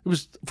 It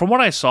was, from what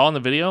I saw in the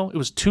video, it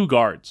was 2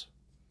 guards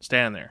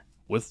standing there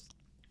with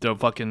the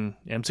fucking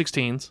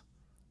M16s,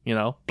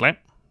 blamp,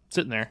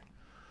 sitting there,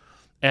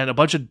 and a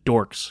bunch of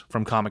dorks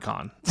from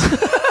Comic-Con.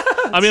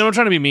 I mean, I'm not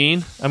trying to be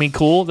mean. I mean,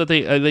 cool that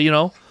they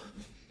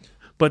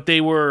but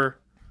they were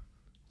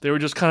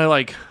just kind of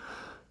like,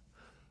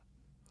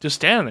 just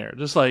standing there,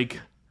 just like,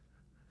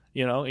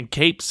 in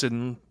capes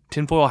and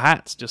tinfoil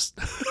hats, just.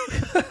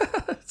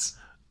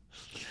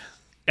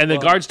 And the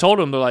guards told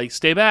them, they're like,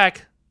 stay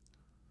back,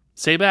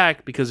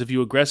 because if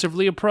you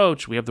aggressively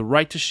approach, we have the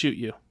right to shoot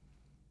you.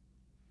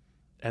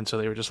 And so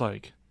they were just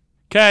like,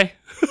 okay.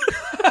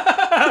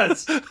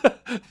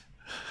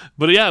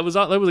 But yeah, it was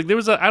like there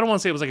was I don't want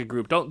to say it was like a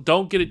group.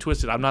 Don't get it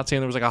twisted. I'm not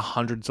saying there was like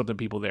 100 something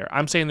people there.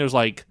 I'm saying there's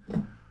like,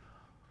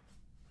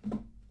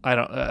 I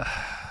don't.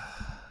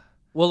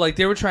 Well, like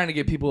they were trying to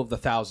get people of the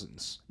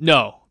thousands.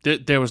 No,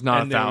 there was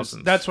not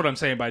thousands. That's what I'm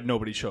saying by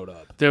nobody showed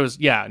up. There was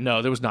there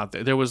was not.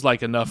 There was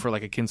like enough for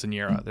like a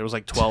quinceañera. There was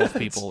like 12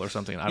 people or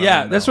something. I don't Yeah,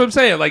 even know. that's what I'm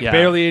saying. Like Yeah.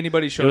 barely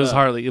anybody showed up. It was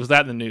hardly. It was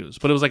that in the news,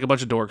 but it was like a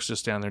bunch of dorks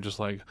just down there, just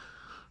like,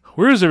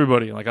 where is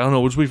everybody? Like, I don't know.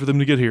 We'll just wait for them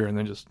to get here, and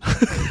then just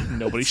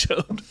nobody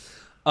showed.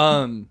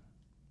 And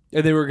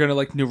they were gonna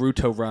like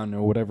Naruto run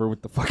or whatever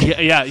with the fucking.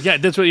 Yeah.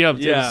 That's what. Yeah,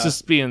 Yeah. it's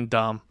just being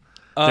dumb.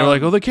 They were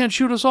like, oh, they can't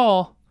shoot us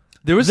all.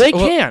 They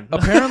can.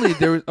 apparently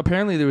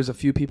there was a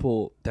few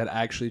people that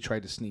actually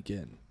tried to sneak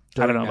in.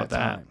 I don't know about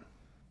that.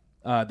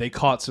 Time. They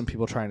caught some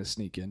people trying to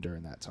sneak in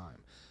during that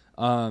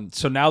time.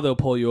 So now they'll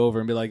pull you over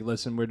and be like,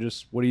 "Listen, what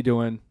are you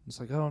doing?" It's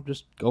like, "Oh, I'm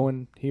just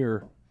going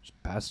here,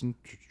 just passing,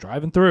 just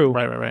driving through."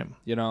 Right.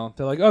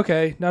 They're like,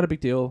 "Okay, not a big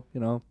deal.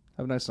 Have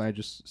a nice night.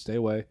 Just stay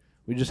away."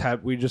 We just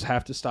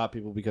have to stop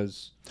people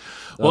because.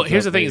 Well,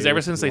 here's the thing: is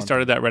ever since they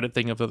started that Reddit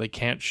thing of that they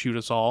can't shoot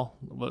us all,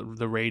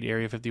 the raid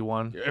Area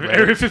 51.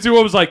 Area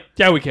 51 was like,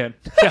 "Yeah, we can."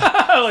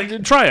 Yeah,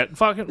 like try it,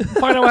 fucking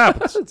find out what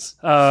happens.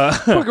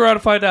 Fuck around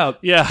and find out.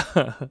 Yeah.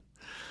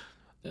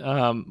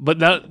 But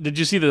now, did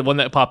you see the one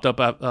that popped up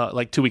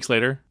like 2 weeks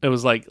later? It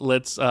was like,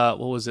 let's what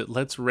was it?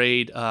 Let's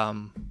raid.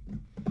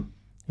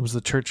 It was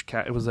the church.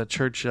 It was a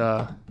church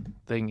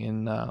thing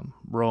in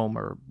Rome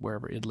or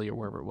wherever, Italy or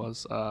wherever it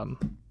was.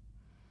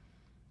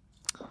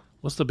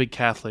 What's the big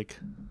Catholic?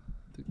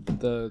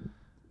 The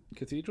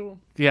cathedral?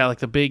 Yeah, like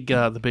the big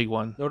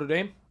one. Notre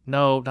Dame?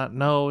 No,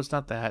 it's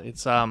not that.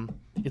 It's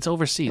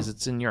overseas.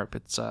 It's in Europe.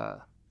 It's I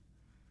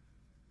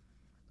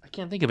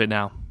can't think of it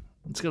now.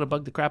 It's gonna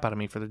bug the crap out of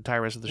me for the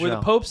entire rest of the show. Where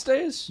the Pope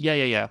stays?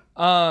 Yeah.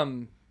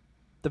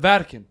 The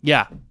Vatican.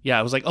 Yeah.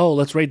 I was like, oh,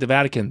 let's raid the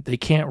Vatican. They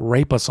can't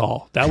rape us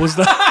all. That was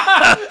the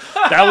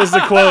that was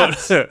the quote.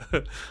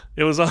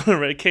 It was on.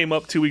 It came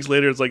up 2 weeks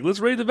later. It's like, let's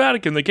raid the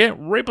Vatican. They can't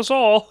rape us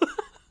all.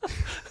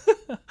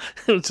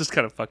 It was just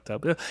kind of fucked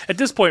up. At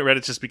this point,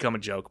 Reddit's just become a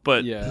joke.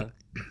 But yeah.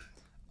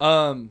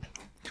 Well,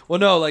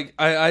 no, like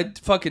I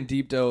fucking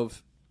deep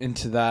dove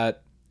into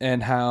that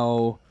and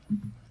how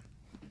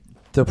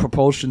the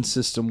propulsion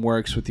system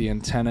works with the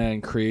antenna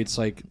and creates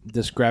like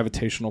this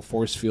gravitational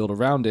force field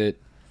around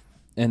it,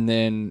 and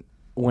then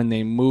when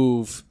they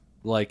move,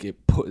 like it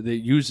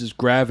uses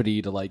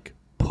gravity to like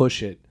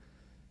push it,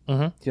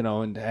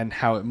 and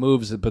how it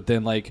moves. But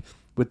then like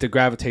with the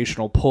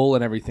gravitational pull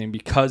and everything,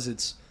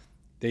 because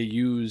they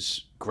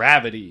use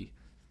gravity,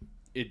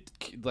 it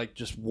like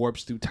just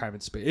warps through time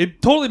and space.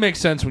 It totally makes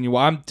sense when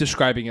I'm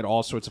describing it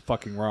all sorts of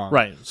fucking wrong.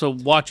 right. So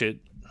watch it.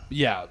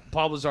 Yeah,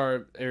 Bob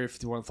Lazar, Area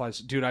 51 flies.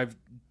 Dude,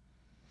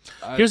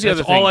 Here's the that's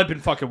other thing. all I've been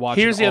fucking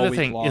watching. Here's the all other week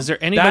thing. long. Is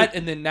there anybody? That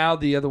and then now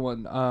the other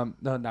one? No,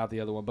 not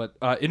the other one, but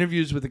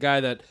interviews with the guy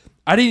that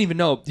I didn't even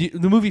know.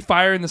 The movie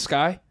Fire in the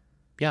Sky.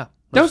 Yeah.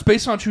 That was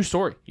based on a true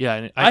story. Yeah.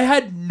 And I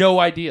had no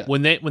idea.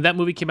 when that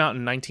movie came out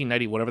in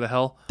 1990, whatever the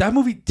hell. That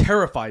movie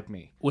terrified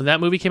me. When that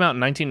movie came out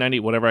in 1990,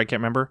 whatever, I can't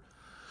remember.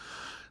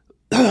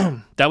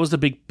 that was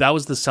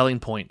the selling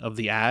point of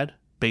the ad,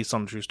 based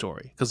on a true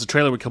story, because the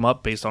trailer would come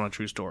up based on a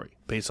true story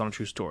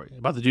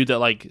about the dude that,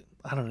 like,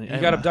 I don't know,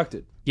 He got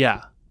abducted.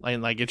 Yeah,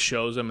 and like it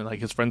shows him, and like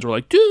his friends were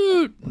like,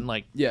 dude, and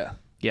like, Yeah.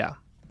 yeah,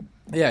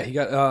 He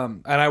got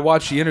and I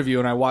watched the interview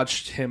and I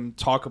watched him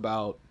talk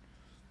about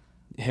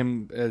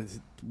him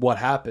what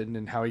happened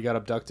and how he got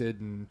abducted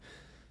and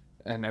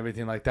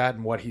everything like that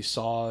and what he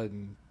saw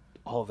and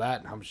all of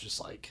that, and I was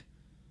just like.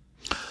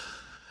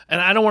 And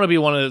I don't want to be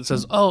one that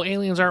says, "Oh,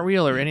 aliens aren't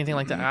real" or anything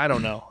like that. I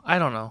don't know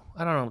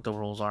what the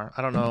rules are.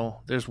 I don't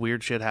know. There's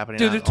weird shit happening.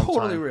 Dude, they're all the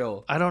totally time.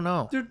 real. I don't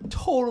know. They're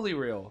totally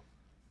real.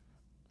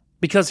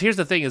 Because here's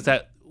the thing: is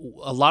that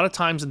a lot of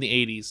times in the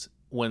 80s,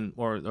 when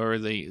or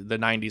the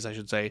 90s, I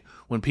should say,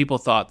 when people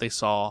thought they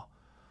saw,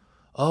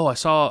 oh, I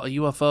saw a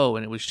UFO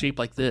and it was shaped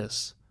like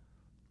this.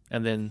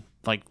 And then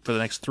like for the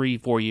next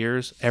 3-4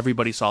 years,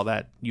 everybody saw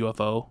that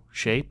UFO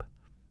shape.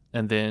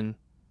 And then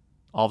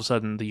all of a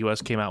sudden the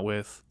US came out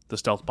with the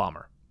stealth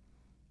bomber.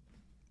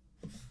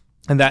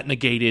 And that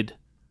negated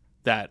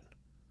that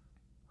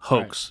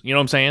hoax. Right. You know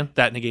what I'm saying?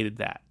 That negated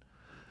that.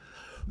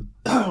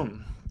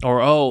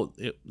 Or,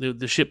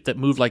 the ship that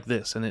moved like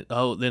this. And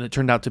then it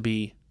turned out to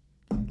be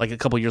like a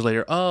couple years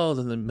later,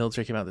 then the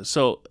military came out with this.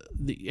 So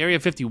the Area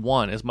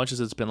 51, as much as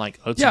it's been like,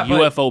 it's a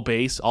UFO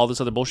base, all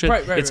this other bullshit,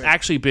 it's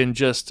actually been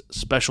just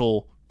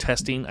special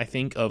testing, I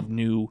think, of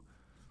new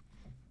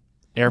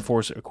Air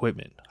Force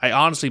equipment. I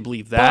honestly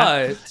believe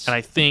that. But and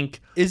I think...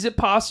 Is it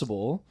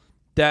possible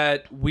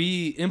that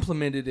we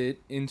implemented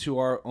it into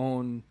our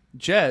own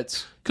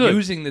jets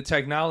using the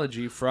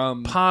technology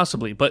from...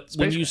 Possibly, but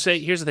when you say...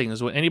 Here's the thing,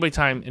 is when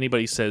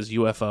anybody says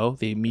UFO,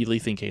 they immediately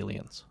think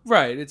aliens.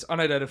 Right, it's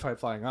unidentified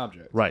flying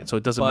object. Right, so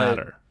it doesn't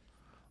matter.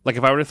 Like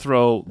if I were to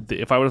throw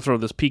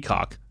this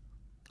Peacock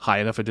high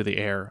enough into the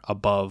air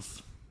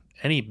above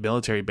any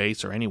military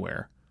base or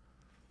anywhere,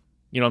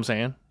 you know what I'm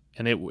saying?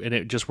 And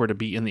it just were to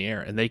be in the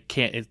air, and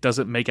it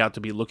doesn't make out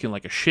to be looking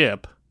like a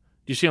ship.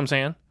 Do you see what I'm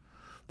saying?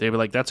 They'd be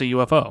like, that's a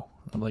UFO.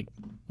 I'm like,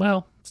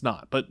 well, it's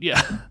not, but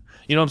yeah.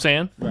 You know what I'm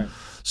saying? Right.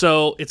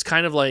 So it's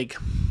kind of like,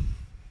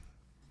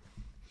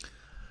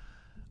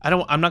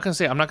 I'm not going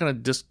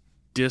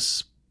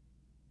to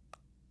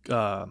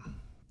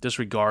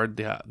disregard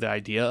the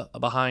idea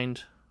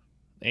behind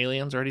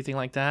aliens or anything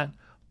like that.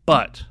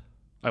 But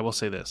I will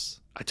say this.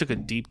 I took a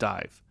deep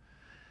dive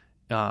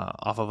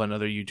off of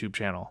another YouTube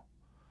channel.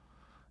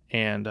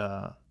 And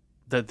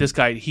that this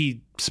guy,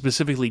 he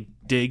specifically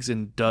digs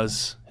and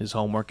does his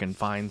homework and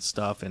finds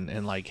stuff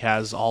and like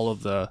has all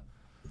of the,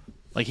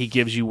 like he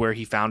gives you where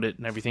he found it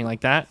and everything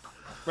like that.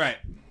 Right.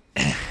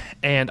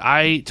 And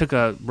I took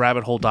a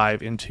rabbit hole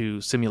dive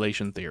into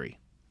simulation theory.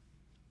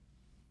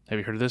 Have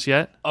you heard of this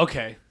yet?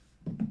 Okay.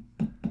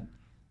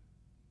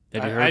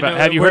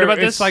 Have you heard about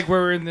this? It's like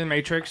we're in the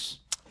Matrix.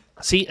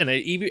 See, and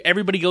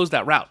everybody goes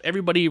that route.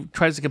 Everybody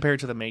tries to compare it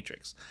to the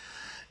Matrix.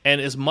 And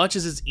as much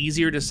as it's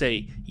easier to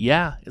say,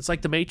 yeah, it's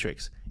like the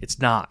Matrix, it's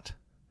not.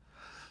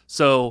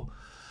 So...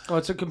 Oh,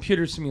 it's a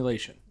computer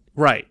simulation.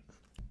 Right.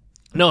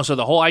 No, so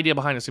the whole idea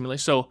behind a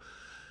simulation... So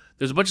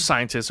there's a bunch of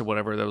scientists or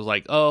whatever that was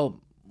like, oh,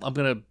 I'm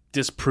going to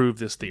disprove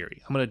this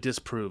theory. I'm going to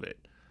disprove it.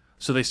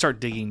 So they start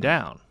digging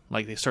down.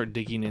 Like they start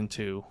digging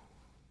into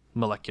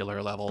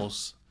molecular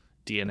levels,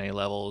 DNA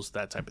levels,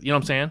 that type of... You know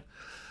what I'm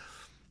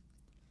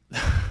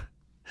saying?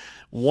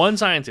 One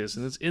scientist,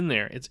 and it's in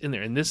there,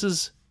 and this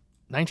is...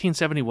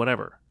 1970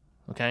 whatever,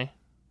 okay?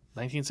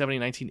 1970,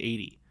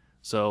 1980.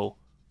 So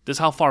this is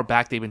how far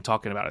back they've been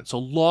talking about it. So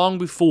long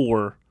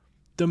before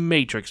the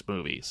Matrix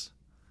movies,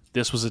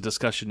 this was a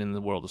discussion in the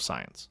world of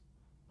science,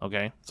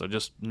 okay? So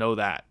just know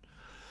that.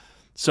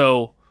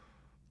 So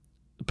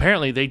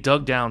apparently they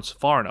dug down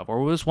far enough,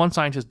 or this one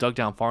scientist dug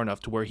down far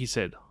enough to where he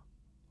said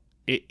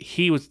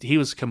he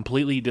was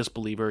completely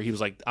disbeliever. He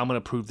was like, I'm going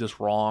to prove this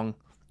wrong.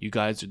 You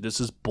guys,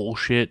 this is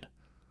bullshit.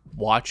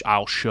 Watch,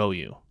 I'll show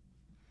you.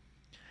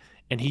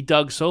 And he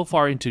dug so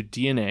far into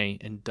DNA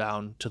and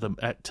down to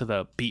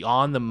the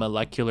beyond the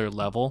molecular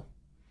level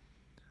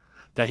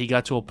that he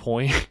got to a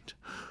point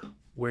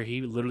where he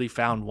literally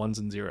found ones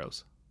and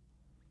zeros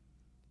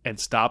and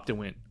stopped and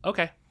went,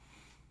 okay,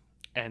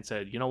 and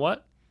said, you know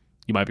what?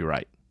 You might be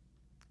right.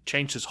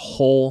 Changed his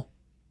whole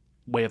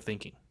way of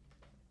thinking.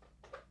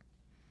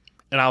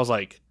 And I was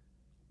like,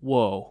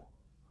 whoa.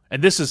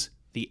 And this is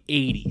the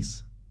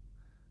 80s.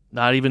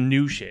 Not even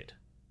new shit.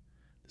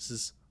 This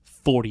is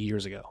 40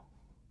 years ago.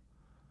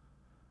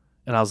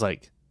 And I was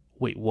like,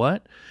 wait,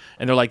 what?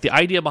 And they're like, the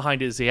idea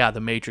behind it is, the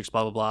Matrix,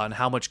 blah, blah, blah, and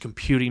how much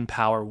computing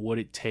power would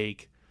it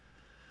take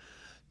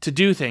to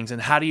do things,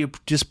 and how do you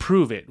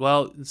disprove it?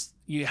 Well,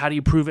 how do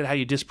you prove it? How do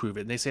you disprove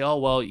it? And they say, oh,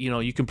 well,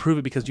 you can prove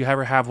it because you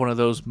ever have one of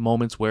those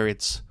moments where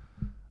it's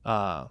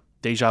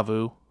deja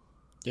vu.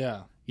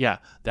 Yeah. Yeah,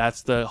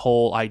 that's the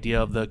whole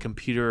idea of the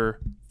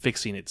computer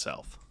fixing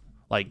itself,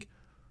 like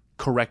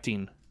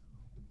correcting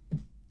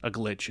a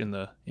glitch in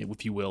the,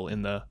 if you will,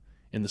 in the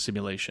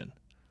simulation.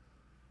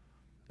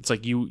 It's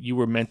like you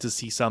were meant to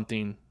see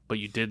something, but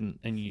you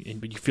didn't,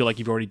 but you feel like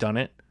you've already done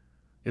it.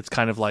 It's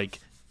kind of like,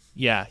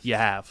 yeah, you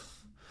have.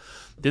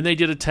 Then they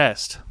did a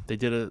test. They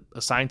did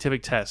a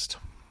scientific test.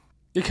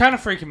 You're kind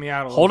of freaking me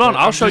out a little Hold on, bit.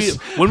 I'll show you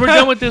when we're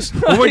done with this.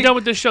 When we're done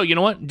with this show, you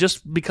know what?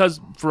 Just because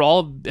for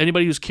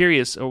anybody who's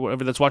curious or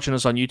whatever that's watching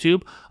us on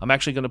YouTube, I'm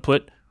actually going to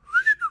put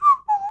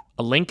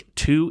a link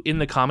to in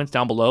the comments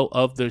down below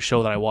of the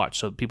show that I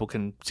watched, so people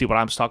can see what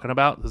I'm talking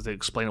about because they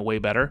explain it way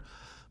better.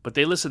 But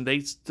they listened.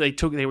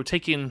 They were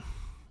taking,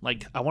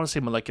 like, I want to say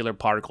molecular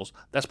particles.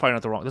 That's probably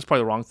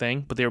the wrong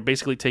thing. But they were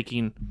basically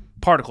taking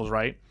particles,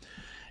 right?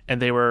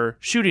 And they were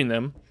shooting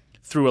them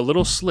through a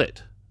little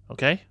slit,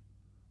 okay,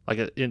 like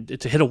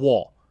to hit a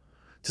wall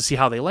to see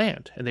how they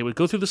land. And they would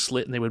go through the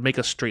slit and they would make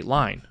a straight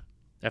line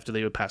after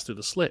they would pass through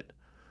the slit.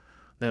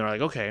 Then they're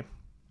like, okay,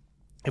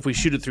 if we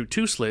shoot it through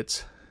two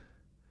slits,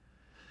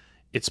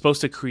 it's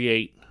supposed to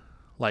create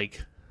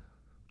like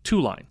 2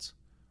 lines,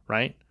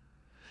 right?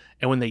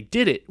 And when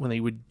they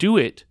would do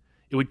it,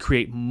 it would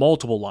create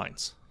multiple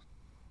lines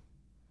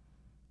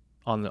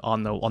on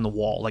the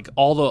wall. Like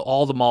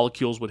all the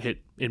molecules would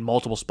hit in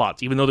multiple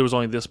spots, even though there was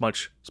only this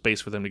much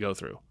space for them to go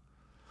through.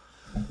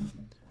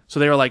 So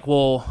they were like,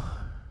 well,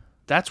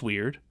 that's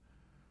weird.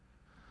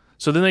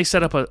 So then they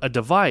set up a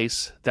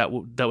device that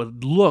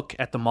would look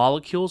at the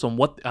molecules and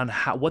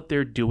what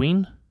they're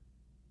doing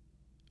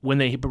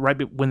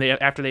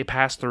after they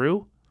pass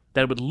through.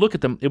 That it would look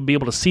at them, it would be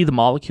able to see the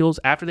molecules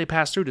after they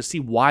pass through to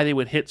see why they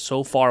would hit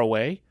so far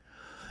away.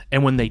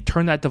 And when they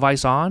turned that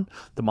device on,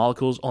 the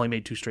molecules only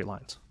made 2 straight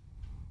lines.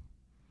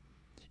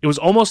 It was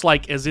almost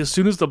like as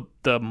soon as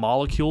the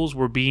molecules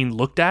were being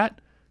looked at,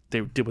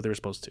 they did what they were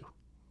supposed to.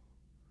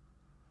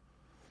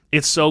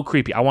 It's so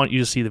creepy. I want you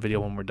to see the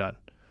video when we're done.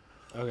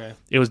 Okay.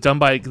 It was done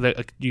by a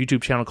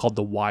YouTube channel called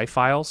The Y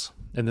Files,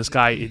 and this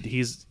guy,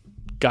 he's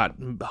got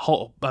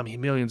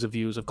millions of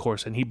views, of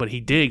course, but he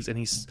digs, and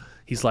he's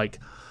like,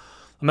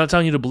 I'm not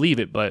telling you to believe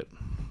it, but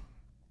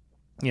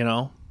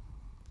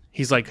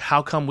he's like,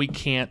 how come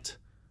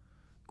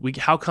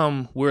how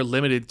come we're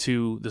limited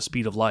to the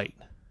speed of light?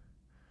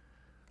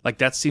 Like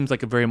that seems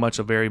like a very much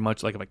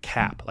like of a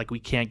cap. Like we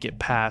can't get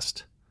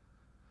past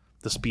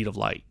the speed of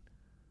light.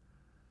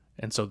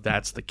 And so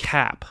that's the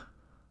cap.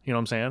 You know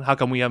what I'm saying? How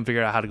come we haven't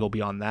figured out how to go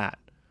beyond that?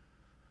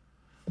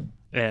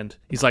 And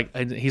he's like,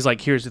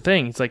 here's the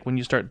thing. He's like, when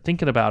you start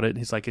thinking about it,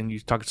 he's like, and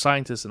you talk to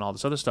scientists and all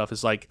this other stuff,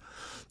 it's like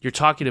you're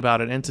talking about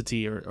an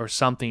entity or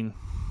something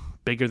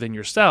bigger than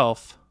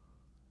yourself.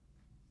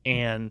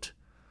 And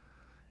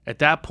at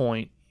that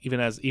point,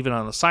 even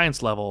on the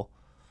science level,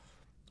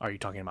 are you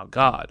talking about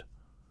God?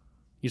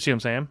 You see what I'm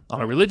saying? On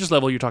a religious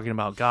level, you're talking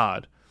about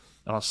God.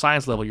 On a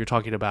science level, you're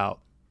talking about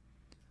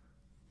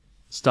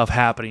stuff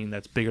happening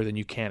that's bigger than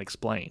you can't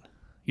explain.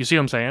 You see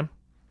what I'm saying?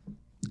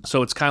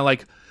 So it's kind of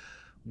like,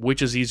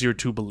 which is easier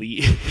to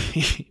believe?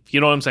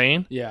 You know what I'm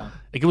saying? Yeah.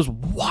 Like it was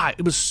wild.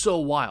 It was so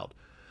wild.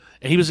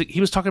 And he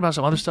was talking about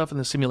some other stuff in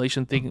the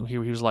simulation thing. He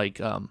was like,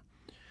 the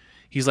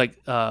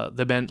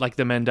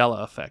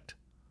Mandela effect.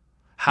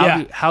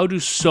 How do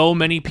so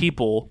many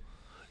people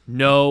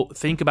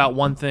think about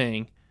one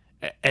thing,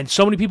 and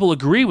so many people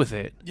agree with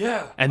it?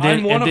 Yeah. And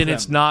then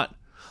it's not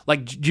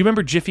like. Do you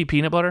remember Jiffy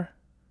peanut butter?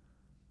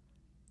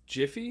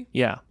 Jiffy?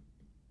 Yeah.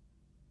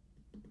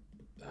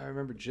 I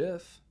remember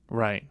Jif.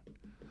 Right.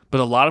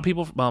 But a lot of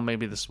people, well,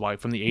 maybe this is why,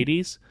 from the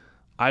 80s,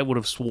 I would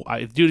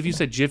have dude, if you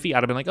said Jiffy,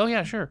 I'd have been like, oh,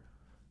 yeah, sure.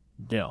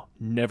 No,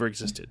 never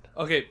existed.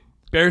 Okay,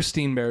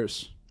 Bearstein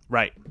Bears.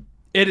 Right.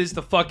 It is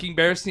the fucking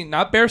Bearstein,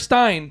 not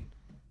Bearstein,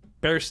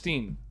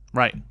 Bearstein.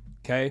 Right.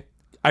 Okay?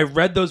 I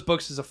read those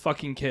books as a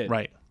fucking kid.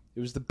 Right. It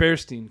was the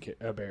Bearstein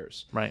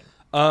Bears. Right.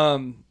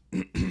 What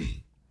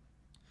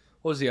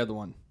was the other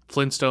one?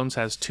 Flintstones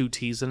has 2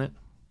 T's in it.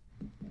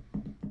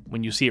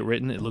 When you see it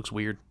written, it looks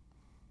weird.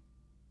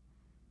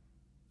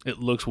 It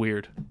looks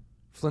weird.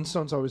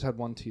 Flintstones always had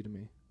 1 T to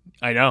me.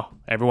 I know.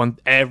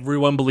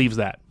 Everyone believes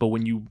that. But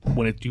when you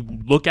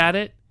look at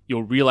it,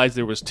 you'll realize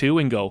there was 2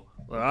 and go,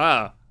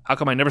 how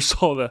come I never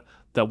saw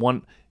the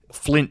one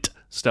Flint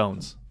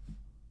Stones?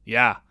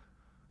 Yeah.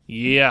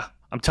 Yeah.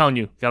 I'm telling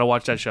you, gotta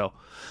watch that show.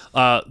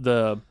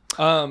 The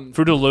Fruit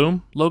of the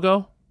Loom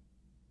logo.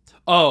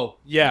 Oh,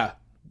 yeah.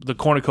 The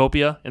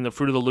cornucopia and the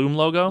Fruit of the Loom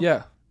logo.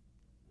 Yeah.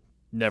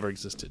 Never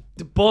existed.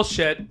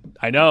 Bullshit.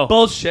 I know.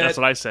 Bullshit. That's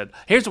what I said.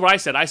 Here's what I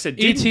said. I said,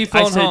 E.T.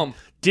 phone home.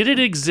 Did it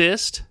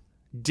exist?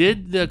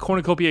 Did the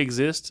cornucopia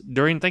exist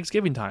during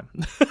Thanksgiving time?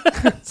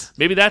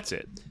 Maybe that's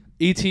it.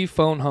 E.T.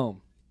 phone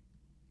home.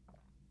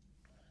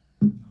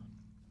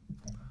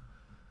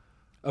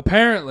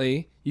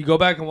 Apparently, you go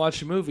back and watch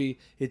the movie,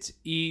 it's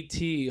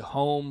E.T.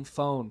 home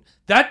phone.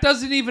 That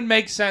doesn't even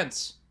make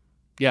sense.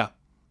 Yeah.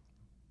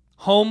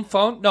 Home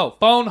phone? No,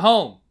 phone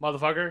home,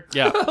 motherfucker.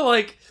 Yeah.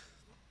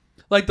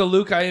 Like the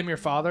Luke, I am your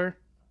father.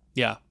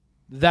 Yeah.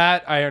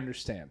 That I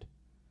understand.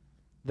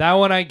 That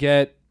one I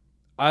get.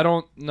 I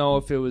don't know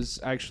if it was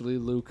actually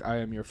Luke, I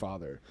am your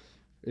father.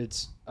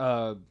 It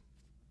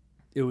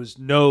was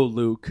no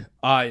Luke,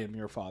 I am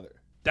your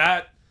father.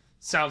 That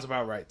sounds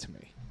about right to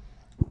me.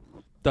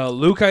 The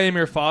Luke, I am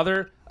your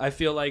father, I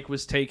feel like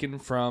was taken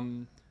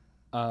from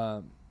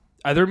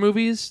other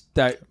movies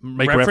that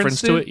make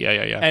reference to it. Yeah.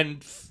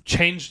 And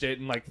changed it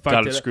and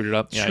fucked it, screwed it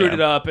up. Screwed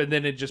it up, and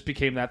then it just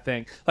became that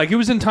thing. Like it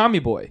was in Tommy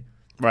Boy.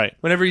 Right.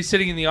 Whenever he's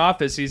sitting in the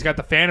office, he's got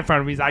the fan in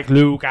front of him. He's like,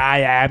 Luke,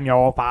 I am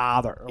your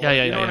father. Yeah.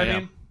 You know what I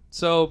mean?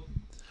 So,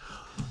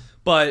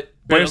 but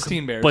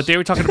Bearstein Bears. But they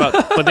were talking about.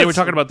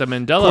 The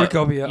Mandela.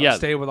 Cornucopia. Yeah.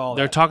 Stay with all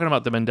they're that. talking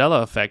about the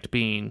Mandela effect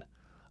being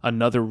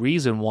another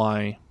reason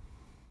why,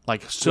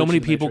 so many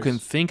people can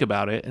think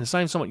about it, and it's not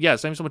even so much. Yeah,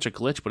 it's not even so much a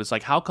glitch, but it's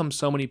like, how come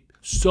so many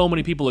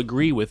people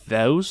agree with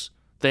those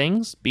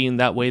things being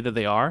that way that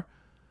they are,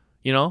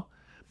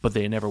 but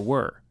they never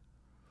were,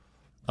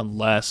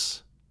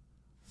 unless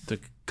the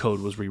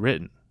code was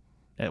rewritten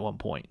at one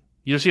point.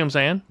 You see what I'm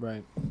saying?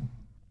 Right.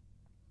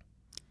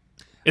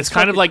 It's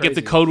kind of like crazy. If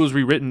the code was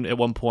rewritten at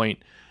one point,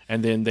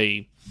 and then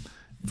they,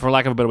 for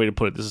lack of a better way to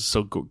put it, this is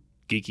so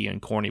geeky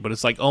and corny, but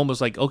it's like almost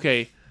like,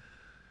 okay,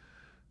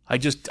 I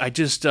just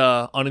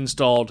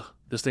uninstalled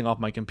this thing off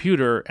my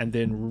computer and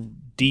then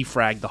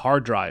defragged the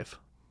hard drive.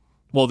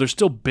 Well, there's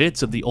still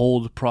bits of the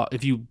old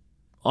if you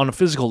on a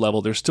physical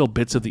level, there's still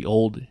bits of the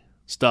old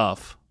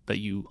stuff that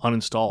you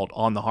uninstalled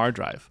on the hard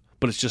drive,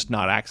 but it's just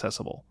not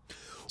accessible.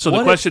 So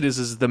the question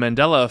is the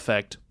Mandela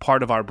effect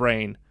part of our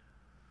brain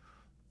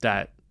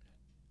that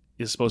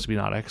is supposed to be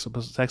not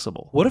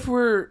accessible? What if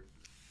we're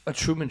a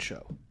Truman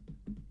Show?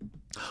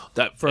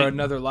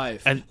 Another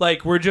life, and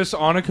like we're just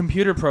on a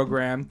computer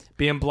program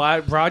being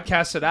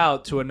broadcasted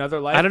out to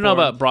another life. I don't know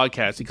about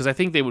broadcasting because I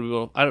think they would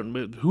go. I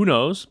don't. Who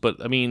knows?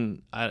 But I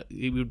mean,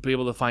 you would be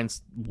able to find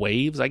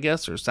waves, I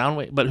guess, or sound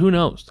waves. But who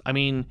knows? I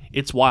mean,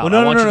 it's wild.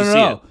 Well, I want you to see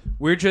it.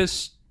 We're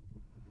just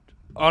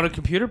on a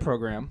computer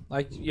program,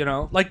 like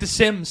like The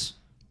Sims.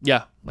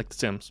 Yeah, like The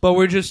Sims. But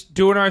we're just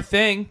doing our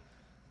thing.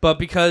 But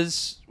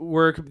because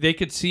they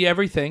could see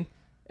everything,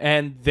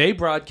 and they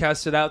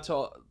broadcast it out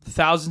to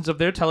thousands of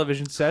their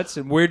television sets,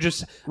 and we're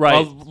just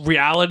a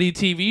reality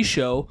TV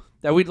show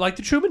that we'd like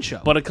the Truman Show.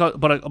 But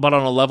on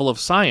a level of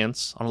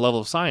science,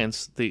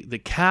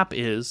 the cap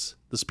is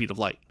the speed of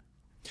light.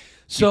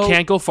 So you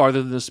can't go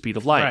farther than the speed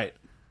of light. Right.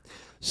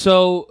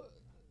 So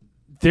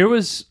there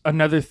was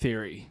another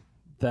theory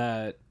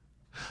that.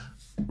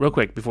 Real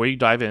quick before you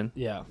dive in,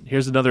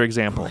 here's another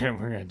example.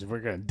 We're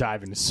gonna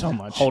dive into so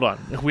much. Hold on,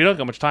 we don't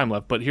got much time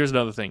left, but here's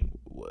another thing.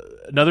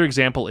 Another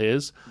example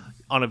is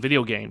on a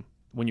video game.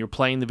 When you're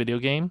playing the video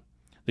game,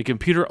 the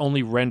computer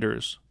only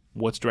renders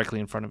what's directly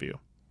in front of you,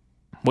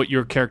 what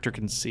your character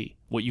can see,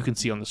 what you can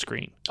see on the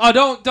screen.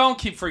 Oh, don't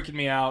keep freaking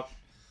me out.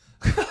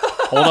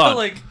 Hold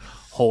on,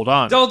 hold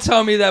on. Don't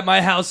tell me that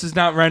my house is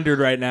not rendered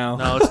right now.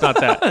 No, it's not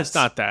that. It's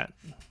not that.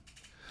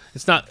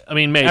 It's not. I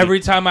mean, maybe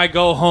every time I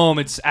go home,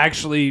 it's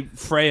actually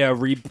Freya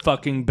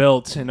fucking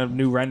built in a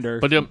new render.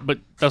 But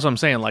that's what I'm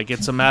saying. Like,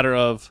 it's a matter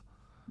of,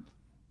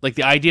 like,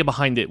 the idea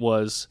behind it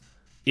was,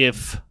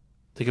 if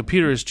the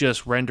computer is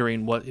just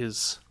rendering what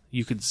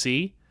you can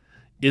see,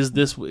 does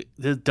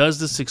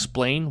this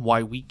explain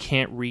why we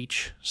can't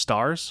reach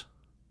stars?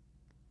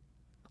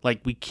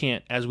 Like, we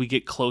can't, as we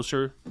get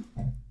closer,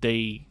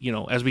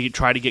 as we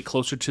try to get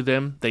closer to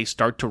them, they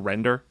start to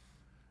render.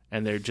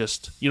 And they're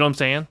just, you know what I'm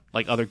saying?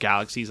 Like other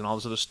galaxies and all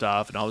this other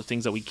stuff and all the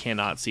things that we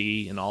cannot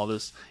see and all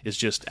this is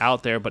just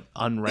out there but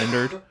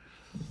unrendered.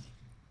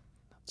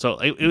 So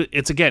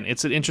it's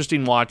an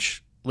interesting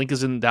watch. Link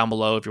is in down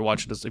below if you're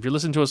watching this. If you're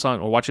listening to us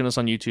or watching us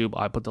on YouTube,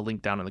 I put the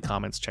link down in the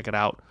comments. Check it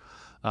out.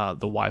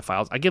 The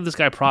Y-Files. I give this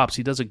guy props.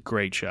 He does a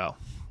great show.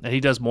 And he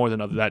does more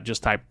than that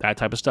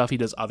type of stuff. He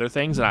does other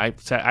things, and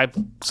I've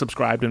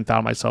subscribed and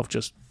found myself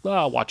just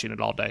watching it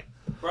all day.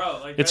 Bro,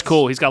 like it's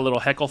cool. He's got a little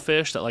heckle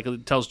fish that like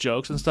tells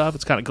jokes and stuff.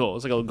 It's kind of cool.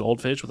 It's like a little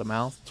goldfish with a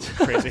mouth. It's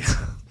crazy.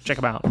 Check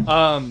him out.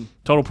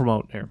 Total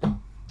promote here.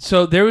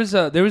 So there was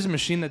a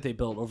machine that they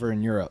built over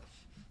in Europe,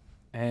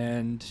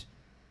 and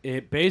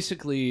it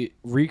basically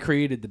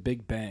recreated the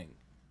Big Bang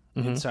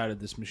inside of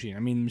this machine. I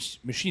mean,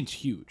 machine's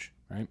huge,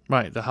 right?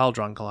 Right. The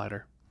Hadron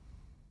Collider.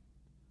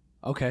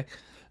 Okay.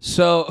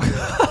 So,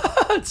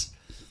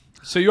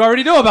 so you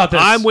already know about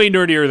this. I'm way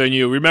nerdier than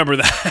you. Remember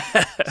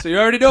that. So you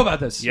already know about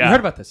this. Yeah. You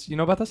heard about this. You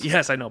know about this?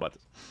 Yes, I know about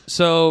this.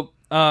 So,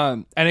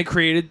 and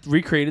it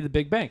recreated the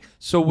Big Bang.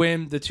 So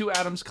when the two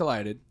atoms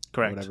collided,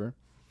 correct, or whatever,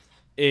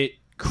 it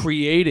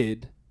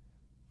created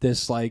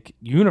this like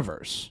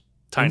universe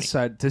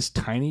inside this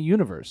tiny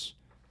universe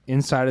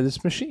inside of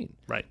this machine.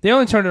 Right. They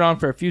only turned it on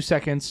for a few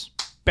seconds.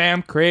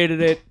 Bam,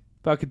 created it.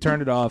 Fucking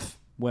turned it off.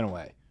 Went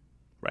away.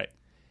 Right.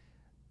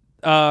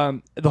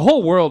 The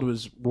whole world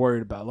was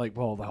worried about, like,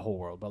 well, the whole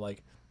world, but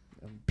like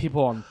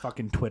people on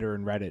fucking Twitter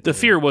and Reddit. The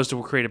fear was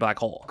to create a black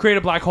hole. Create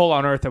a black hole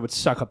on Earth that would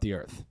suck up the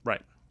Earth.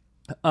 Right.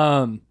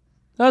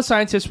 The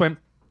scientists went,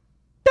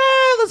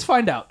 let's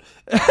find out.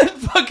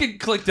 Fucking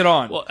clicked it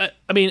on. Well,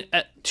 I mean,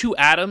 two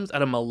atoms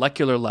at a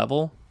molecular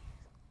level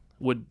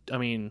would, I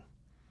mean,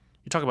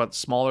 you talk about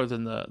smaller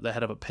than the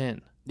head of a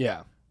pin.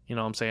 Yeah. You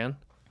know what I'm saying?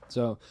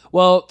 So,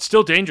 well,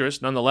 still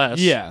dangerous nonetheless.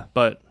 Yeah.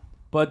 But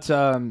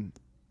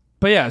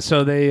yeah,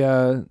 so they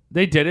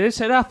did it. They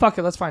said, fuck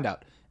it, let's find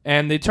out.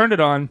 And they turned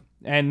it on,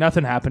 and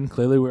nothing happened.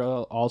 Clearly, we're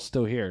all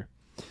still here.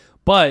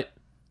 But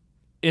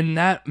in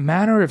that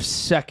matter of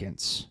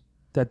seconds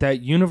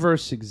that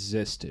universe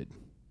existed,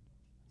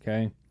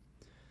 okay,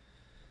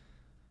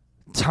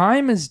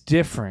 time is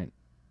different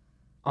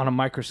on a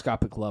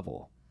microscopic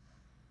level,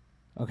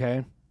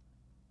 okay?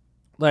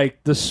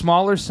 Like, the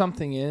smaller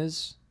something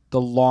is,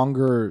 the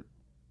longer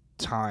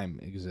time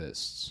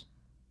exists.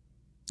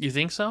 You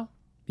think so?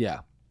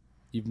 Yeah.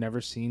 You've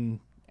never seen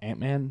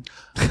Ant-Man?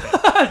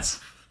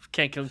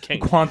 Can't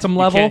quantum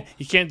level.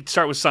 You can't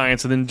start with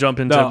science and then jump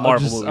into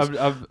Marvel movies.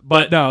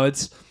 But on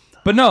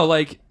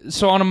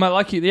a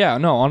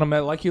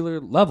molecular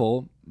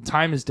level,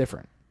 time is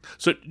different.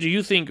 So do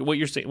you think what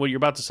you're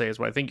about to say is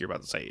what I think you're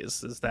about to say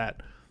is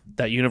that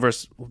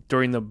universe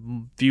during the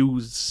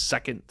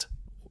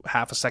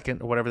half a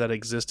second or whatever that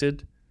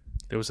existed,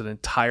 there was an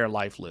entire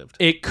life lived.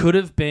 It could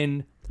have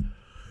been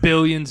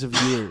billions of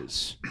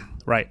years.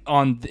 Right.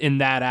 in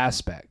that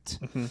aspect.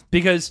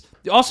 Because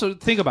also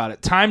think about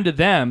it. Time to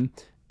them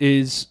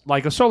is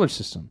like a solar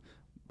system.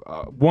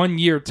 1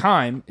 year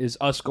time is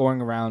us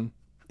going around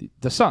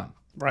the sun.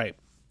 Right.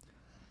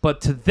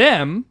 But to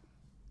them,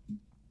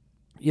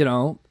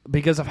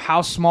 because of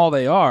how small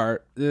they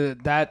are,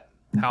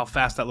 How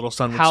fast that little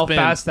sun would how spin.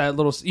 fast that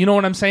little, you know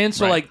what I'm saying?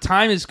 So Right. like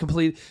time is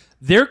complete.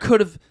 There could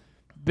have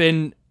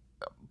been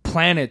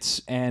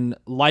planets and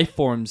life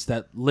forms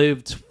that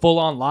lived full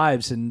on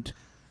lives and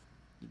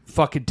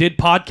fucking did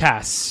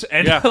podcasts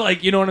and Yeah.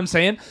 like, you know what I'm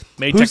saying?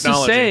 Made Who's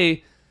technology. to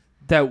say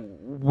that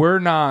we're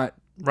not,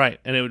 Right.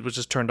 And it was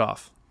just turned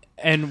off.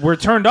 and we're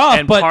turned off,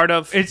 And but part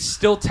of- it's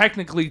still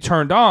technically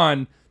turned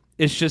on.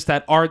 It's just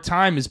that our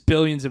time is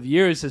billions of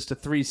years as to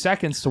 3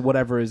 seconds to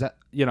whatever is that,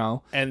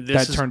 And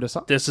this that turned us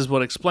on. This is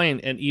what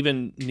explained. And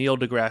even Neil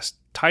deGrasse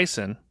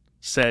Tyson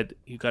said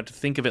you got to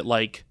think of it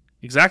like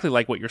exactly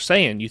like what you're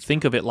saying. You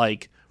think of it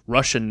like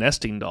Russian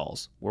nesting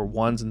dolls, where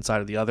one's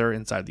inside of the other,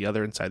 inside the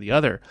other, inside the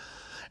other.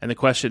 And the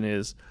question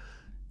is,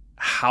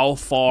 how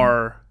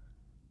far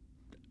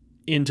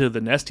into the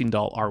nesting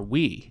doll are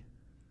we?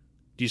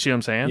 Do you see what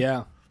I'm saying?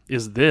 Yeah.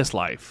 Is this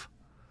life?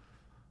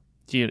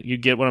 Do you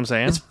get what I'm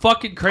saying? It's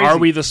fucking crazy. Are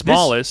we the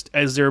smallest?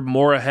 Is there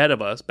more ahead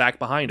of us, back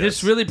behind us?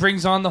 This really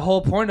brings on the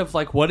whole point of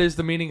like, what is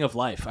the meaning of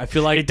life? I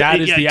feel like It that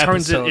is the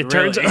turns episode. it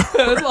turns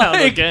really. around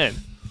Like, again.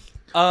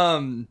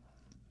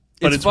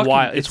 But it's fucking-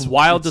 wild. It's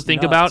wild to it's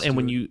think nuts, about, and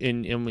when dude.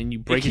 you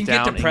break it it can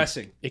down, get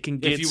depressing. it can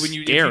get If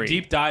you scary.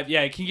 deep dive,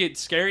 yeah, it can get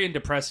scary and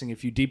depressing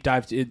if you deep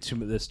dive into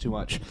this too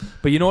much.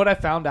 But you know what I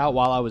found out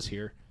while I was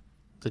here?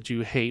 That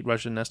you hate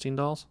Russian nesting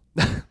dolls?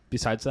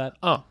 Besides that,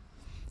 Oh,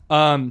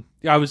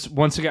 I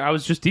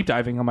was just deep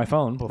diving on my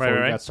phone before Right, we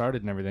right. got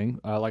started and everything,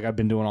 like I've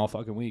been doing all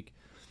fucking week.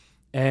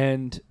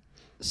 And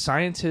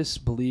scientists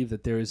believe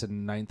that there is a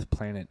 9th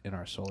planet in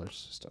our solar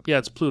system, yeah,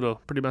 it's Pluto.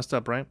 Pretty messed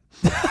up, right?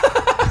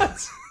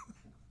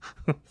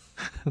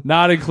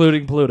 not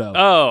including Pluto.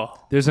 Oh,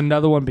 There's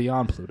another one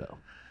beyond Pluto.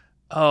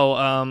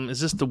 is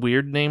this the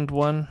weird named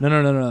one?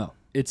 No.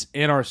 It's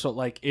in our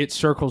like it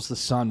circles the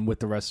sun with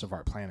the rest of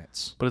our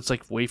planets. But it's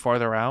like way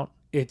farther out.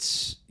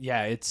 It's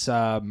Is this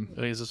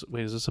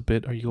a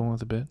bit? Are you going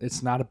with a bit?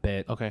 it's not a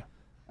bit. Okay.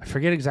 I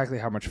forget exactly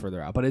how much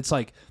further out, but it's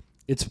like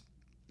it's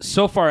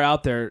so far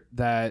out there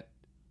that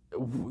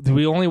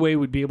the only way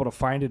we'd be able to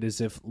find it is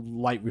if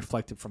light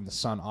reflected from the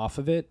sun off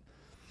of it.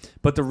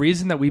 But the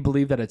reason that we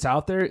believe that it's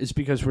out there is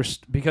because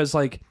because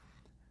like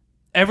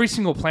every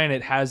single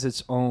planet has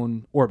its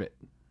own orbit,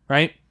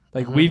 right?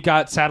 Like we've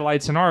got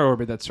satellites in our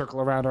orbit that circle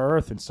around our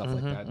Earth and stuff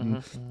like that.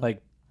 And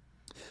like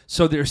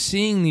so they're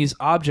seeing these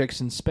objects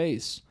in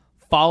space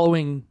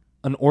following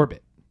an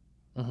orbit.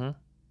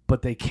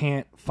 But they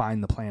can't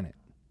find the planet.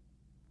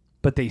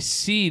 But they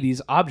see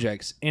these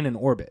objects in an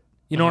orbit.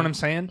 You know what I'm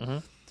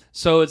saying?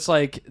 So it's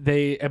like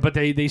they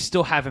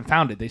still haven't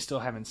found it. They still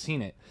haven't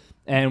seen it.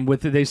 And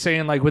they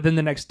saying like within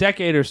the next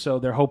decade or so,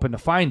 they're hoping to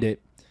find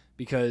it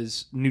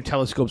because new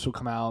telescopes will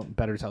come out,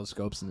 better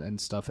telescopes and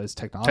stuff as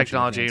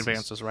technology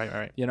advances.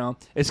 Right. You know,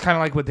 it's kind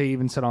of like what they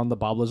even said on the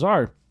Bob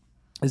Lazar,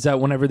 is that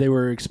whenever they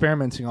were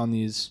experimenting on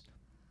these,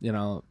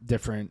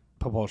 different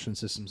propulsion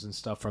systems and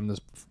stuff from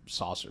this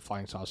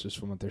flying saucers,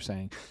 from what they're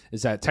saying,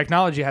 is that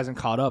technology hasn't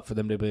caught up for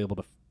them to be able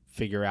to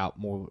figure out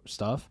more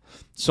stuff.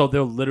 So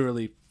they'll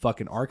literally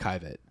fucking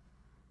archive it.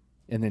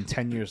 And then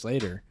 10 years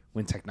later,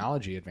 when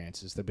technology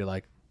advances, they'll be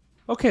like,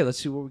 okay, let's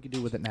see what we can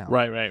do with it now.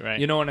 Right.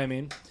 You know what I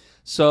mean?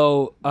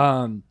 So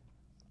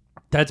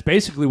that's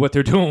basically what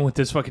they're doing with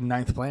this fucking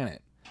 9th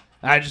planet.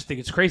 I just think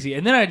it's crazy.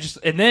 And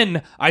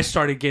then I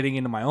started getting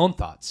into my own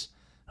thoughts.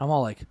 I'm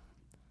all like,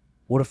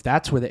 what if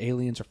that's where the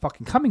aliens are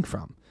fucking coming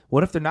from?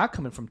 What if they're not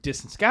coming from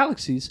distant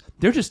galaxies?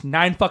 They're just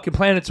 9 fucking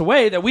planets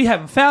away that we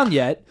haven't found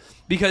yet.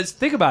 Because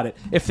think about it.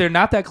 If they're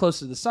not that close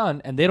to the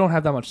sun and they don't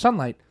have that much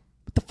sunlight,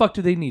 what the fuck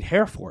do they need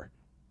hair for?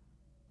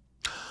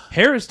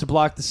 Hair is to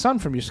block the sun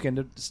from your skin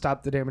to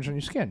stop the damage on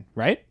your skin,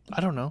 right?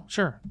 I don't know.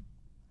 Sure.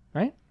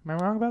 Right? Am I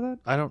wrong about that?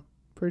 I don't.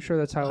 Pretty sure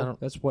that's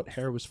what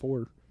hair was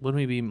for. Wouldn't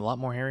we be a lot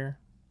more hairier?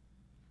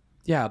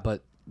 Yeah,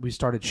 but we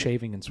started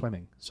shaving and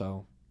swimming,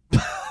 so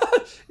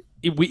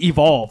we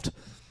evolved.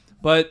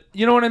 But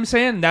you know what I'm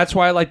saying? That's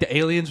why I like the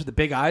aliens with the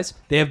big eyes.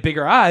 They have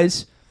bigger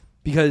eyes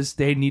because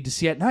they need to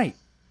see at night.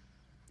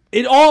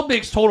 It all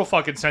makes total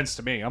fucking sense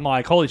to me. I'm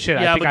like, holy shit,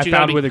 Yeah, I think but I you gotta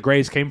found be- where the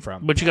Greys came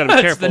from. But you got to be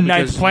It's careful. the 9th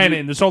because planet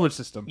in the solar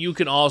system. You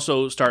can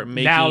also start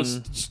making. Now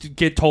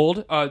get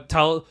told,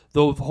 tell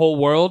the whole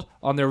world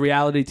on their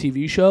reality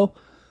TV show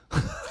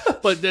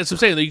but that's what I'm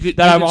saying. You could,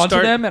 that you I'm could onto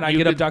start- them and I you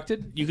get could-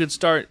 abducted. You could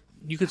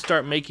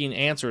start making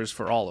answers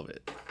for all of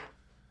it.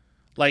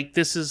 Like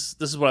this is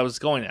what I was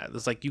going at.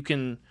 It's like you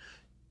can.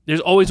 There's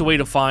always a way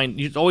to find.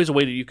 There's always a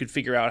way that you could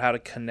figure out how to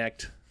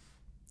connect.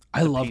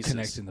 I love pieces.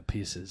 connecting the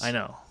pieces. I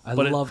know. I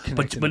But love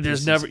connecting But the there's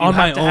pieces. never you on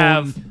have my to own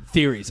have.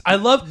 theories. I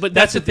love, But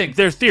that's the thing.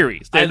 They're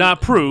theories. They're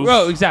not proof.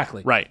 Bro,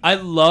 exactly. Right. I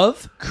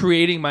love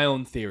creating my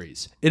own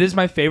theories. It is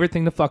my favorite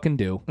thing to fucking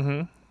do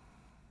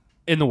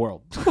in the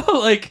world.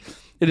 Like,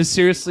 it is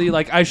seriously,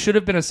 like, I should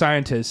have been a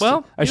scientist.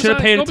 Well, I be a should have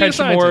paid go be a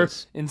attention more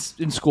scientist.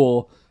 in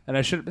school and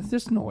I should.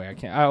 There's no way I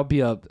can't. I'll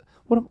be a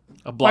what? Am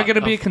I blot- going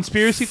to be a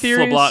conspiracy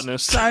theorist?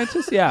 Phlebotomist.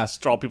 Scientist? Yeah.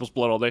 Draw people's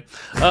blood all day.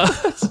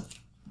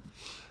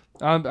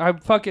 I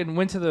fucking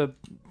went to the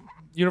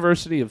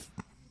University of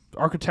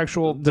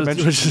Architectural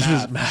Dimensions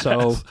and Math.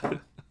 So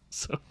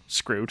So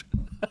screwed.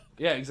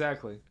 yeah,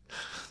 exactly.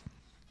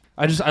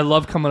 I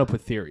love coming up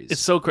with theories.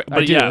 It's so crazy. I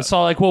But do. yeah, It's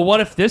all like, well,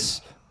 what if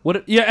this?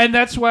 Yeah, and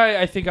that's why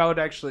I think I would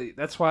actually.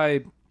 That's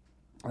why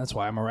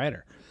I'm a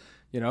writer.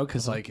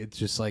 Because like it's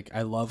just like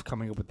I love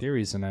coming up with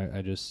theories, and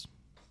I just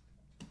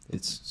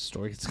it's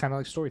kind of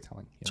like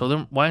storytelling. So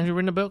then, why haven't you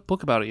written a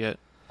book about it yet?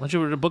 Why don't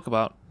you write a book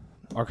about?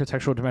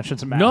 Architectural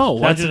Dimensions and Math. No,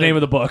 why that's the did name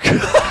of the book.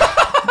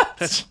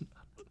 That's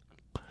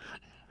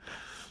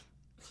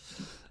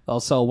I'll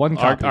sell one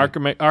copy.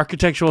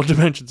 Architectural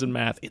Dimensions and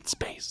Math in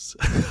space.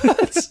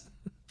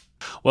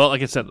 Well,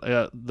 like I said,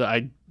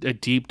 I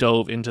deep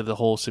dove into the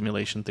whole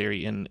simulation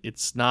theory, and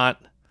it's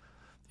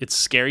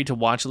scary to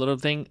watch a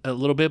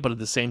little bit, but at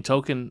the same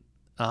token,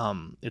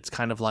 it's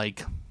kind of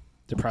like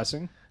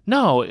Depressing.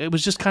 no, it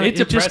was just kind of It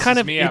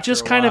depresses me after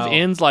a while.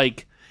 ends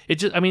like it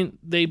just. I mean,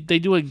 they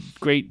do a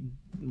great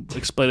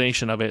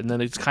explanation of it, and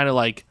then it's kind of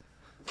like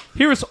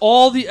Here is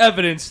all the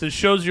evidence that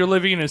shows you're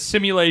living in a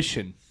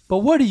simulation. But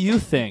what do you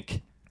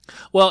think?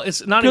 well,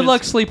 it's not. Good even,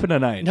 luck sleeping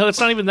tonight. No, it's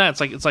not even that.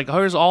 It's like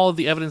here's all of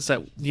the evidence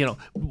that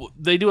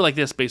they do it like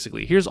this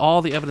basically. Here's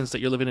all the evidence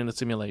that you're living in a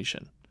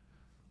simulation,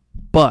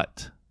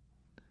 but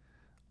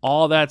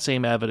all that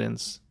same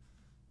evidence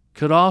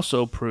could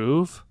also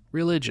prove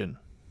religion.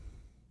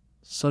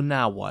 So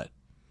now what?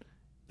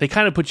 They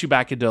kind of put you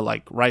back into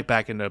right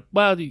back into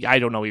well, I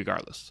don't know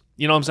regardless.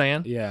 You know what I'm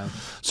saying? Yeah.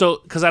 So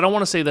because I don't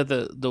want to say that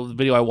the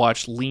video I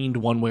watched leaned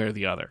one way or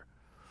the other,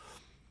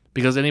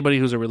 because anybody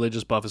who's a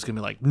religious buff is gonna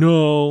be like,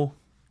 no.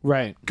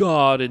 Right.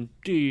 God and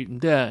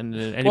that, and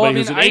anybody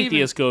who's an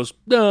atheist goes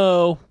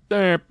no.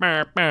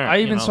 I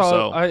even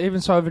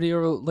saw a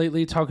video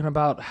lately talking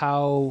about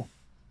how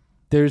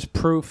there's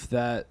proof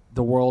that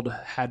the world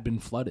had been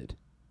flooded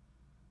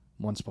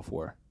once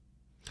before.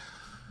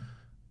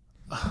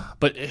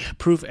 But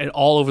proof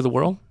all over the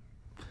world,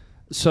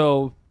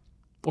 So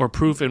or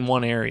proof in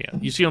one area.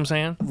 You see what I'm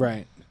saying?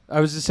 right. I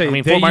was just saying. I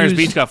mean, Fort Myers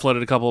Beach got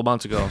flooded a couple of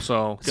months ago.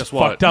 So guess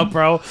what? Fucked up,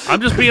 bro. I'm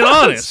just being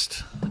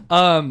honest.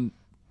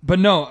 But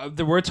no,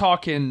 we're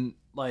talking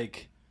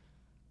like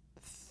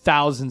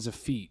thousands of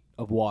feet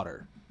of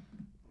water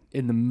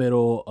in the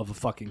middle of a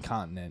fucking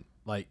continent.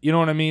 Like, you know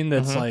what I mean?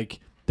 That's like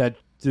that.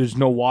 There's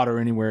no water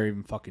anywhere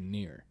even fucking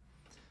near.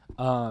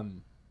 The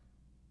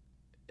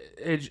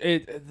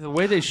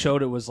way they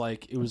showed it was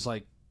like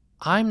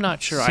I'm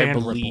not sure I Sand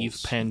believe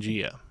ripples.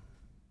 Pangea.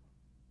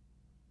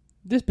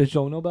 this bitch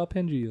don't know about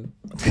Pangea.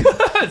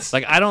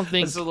 Like I don't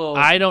think That's a little-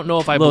 I don't know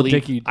if I little believe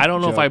dicky I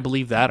don't know if I joke.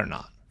 believe that or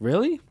not.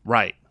 Really?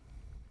 Right.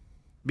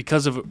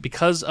 Because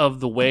of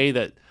the way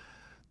that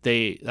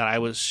I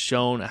was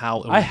shown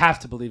how I have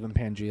to believe in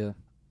Pangea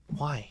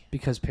why?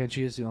 because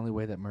Pangea is the only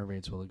way that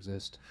mermaids will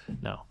exist.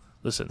 No.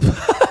 Listen.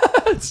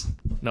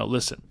 No,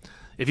 listen.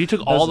 If you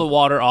took all the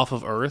water off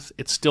of Earth,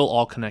 it's still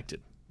all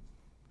connected.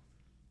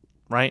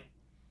 Right?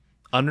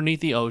 Underneath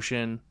the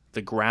ocean,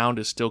 the ground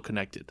is still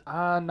connected.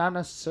 Not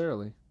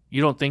necessarily.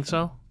 You don't think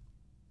so?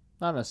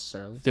 Not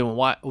necessarily. Then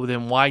what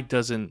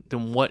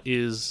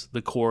is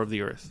the core of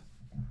the Earth?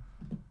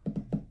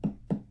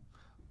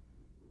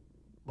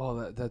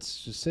 Well,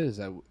 that's just it. Is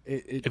that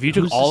If you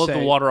took who's to all of the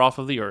say- water off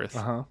of the Earth,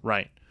 Uh-huh.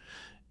 right?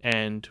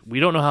 And we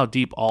don't know how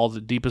deep all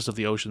the deepest of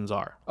the oceans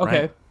are. Okay,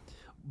 right?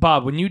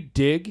 Bob, when you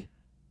dig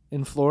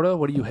in Florida,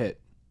 what do you hit?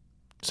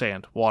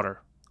 Sand,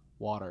 water.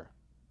 Water.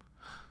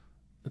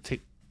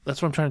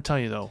 That's what I'm trying to tell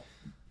you, though.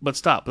 But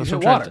stop. That's You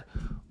what hit I'm water.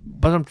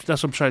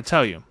 that's what I'm trying to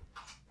tell you.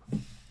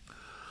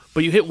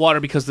 But you hit water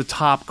because the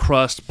top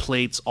crust,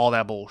 plates, all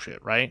that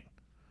bullshit, right?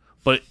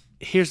 But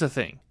here's the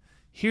thing.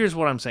 Here's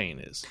what I'm saying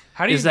is.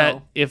 How do you is that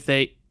know? if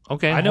they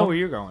okay? I know hold- where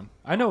you're going.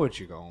 I know what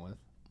you're going with.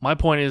 My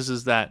point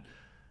is that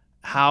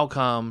how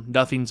come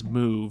nothing's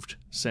moved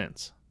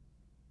since?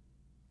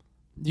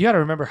 You got to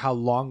remember how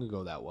long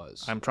ago that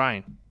was. I'm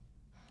trying.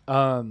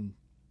 Um.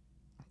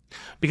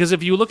 Because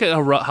if you look at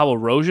how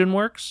erosion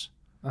works,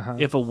 Uh-huh.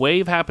 if a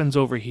wave happens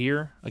over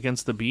here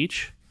against the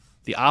beach,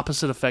 the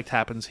opposite effect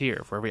happens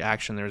here. For every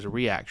action, there's a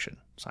reaction.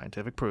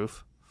 Scientific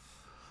proof.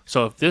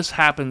 So if this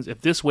happens, if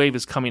this wave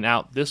is coming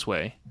out this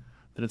way,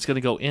 then it's going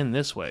to go in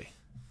this way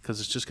because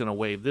it's just going to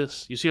wave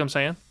this. You see what I'm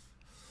saying?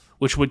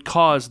 Which would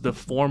cause the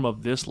form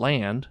of this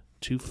land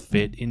to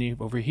fit in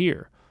over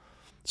here.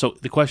 So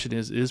the question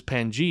is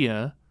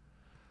Pangea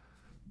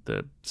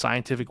the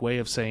scientific way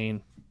of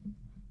saying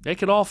they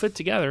could all fit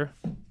together?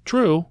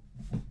 True.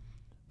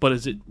 But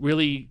is it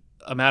really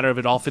a matter of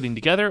it all fitting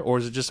together, or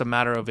is it just a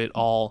matter of it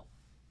all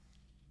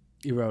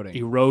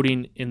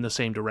eroding in the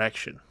same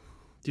direction?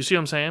 Do you see what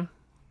I'm saying?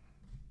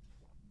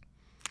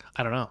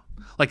 I don't know.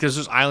 Like there's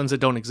just islands that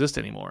don't exist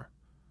anymore.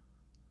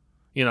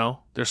 You know,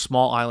 there's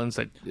small islands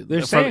that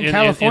They're saying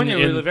California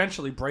will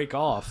eventually break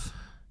off.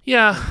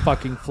 Yeah.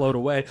 Fucking float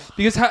away.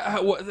 Because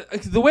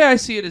the way I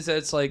see it is that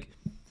it's like,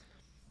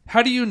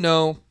 how do you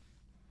know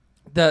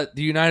that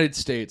the United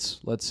States,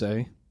 let's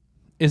say,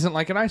 isn't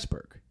like an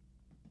iceberg.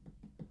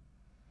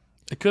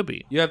 It could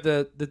be. You have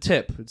the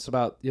tip. It's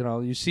about,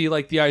 you see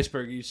like the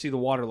iceberg. You see the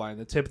water line,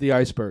 the tip of the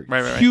iceberg.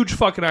 Right. Huge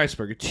fucking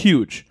iceberg. It's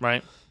huge.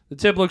 Right. The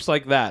tip looks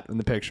like that in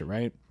the picture,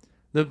 right?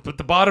 But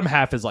the bottom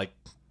half is like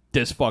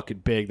this fucking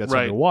big that's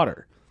Right.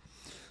 underwater.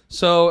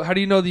 So how do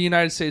you know the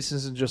United States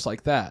isn't just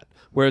like that?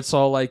 Where it's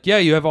all like, yeah,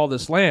 you have all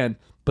this land,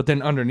 but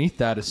then underneath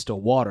that is still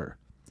water.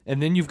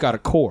 And then you've got a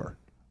core.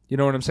 You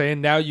know what I'm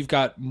saying? Now you've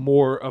got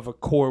more of a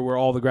core where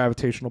all the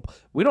gravitational...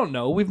 We don't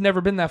know. We've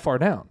never been that far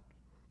down.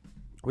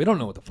 We don't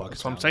know what the fuck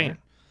That's what I'm saying. there.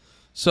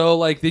 So,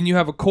 like, then you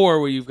have a core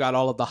where you've got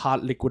all of the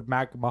hot liquid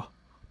magma.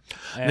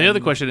 And the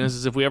other question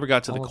is if we ever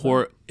got to the all of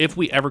core, if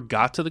we ever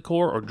got to the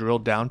core or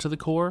drilled down to the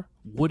core,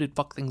 would it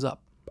fuck things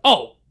up?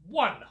 Oh,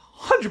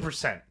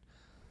 100%.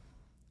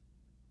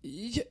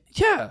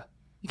 Yeah.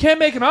 You can't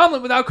make an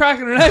omelet without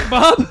cracking an egg,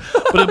 Bob.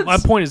 But my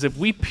point is, if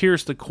we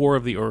pierce the core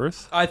of the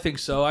Earth, I think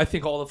so. I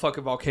think all the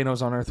fucking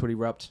volcanoes on Earth would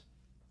erupt.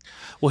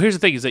 well, here's the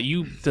thing: is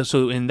that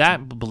so in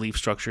that belief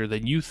structure,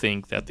 then you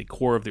think that the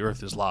core of the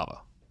Earth is lava.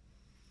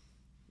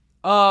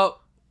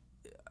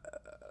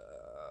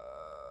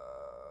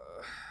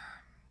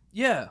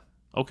 Yeah.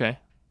 Okay,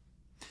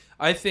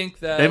 I think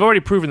that they've already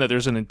proven that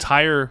there's an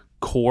entire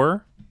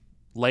core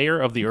layer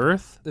of the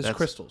Earth there's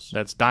crystals.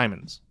 That's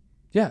diamonds.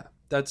 Yeah.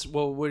 That's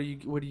where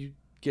do you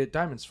get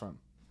diamonds from?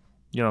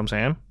 You know what I'm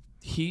saying?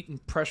 Heat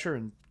and pressure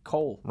and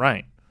coal,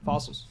 Right.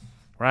 fossils,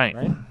 Right.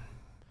 right?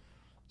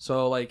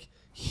 So like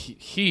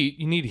heat,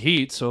 you need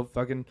heat, so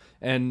fucking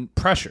and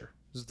pressure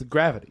is the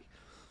gravity.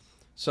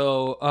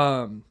 So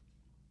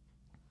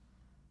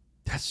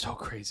that's so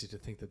crazy to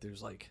think that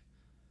there's like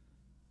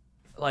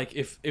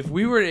if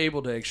we were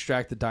able to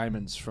extract the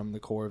diamonds from the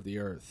core of the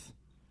Earth,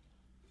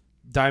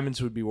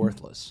 diamonds would be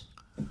worthless.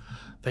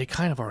 They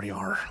kind of already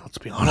are. Let's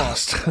be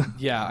honest.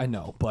 Yeah, I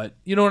know, but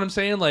you know what I'm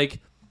saying? Like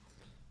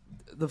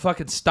the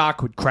fucking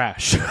stock would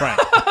crash.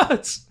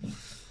 Right.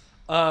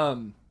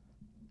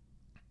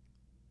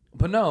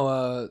 But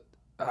no,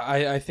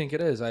 I think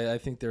it is. I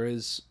think there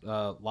is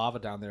lava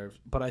down there,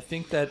 but I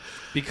think that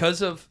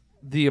because of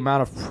the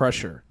amount of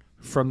pressure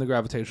from the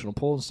gravitational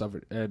pull and stuff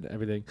and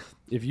everything,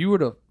 if you were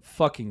to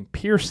fucking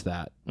pierce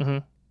that,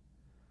 Mhm.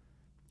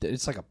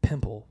 it's like a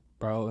pimple,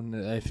 bro. And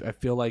I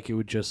feel like it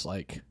would just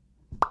like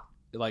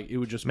it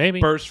would just Maybe.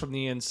 burst from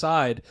the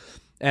inside.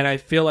 And I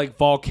feel like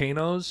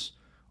volcanoes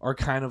are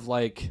kind of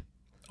like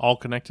All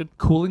connected.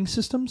 cooling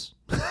systems,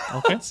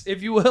 Okay.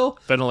 if you will.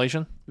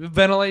 Ventilation.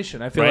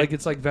 Ventilation. I feel Right. like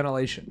it's like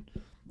ventilation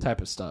type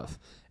of stuff.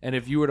 And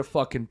if you were to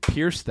fucking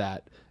pierce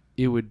that,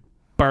 it would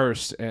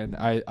burst. And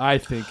I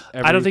think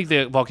I don't think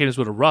the volcanoes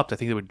would erupt. I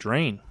think they would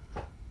drain.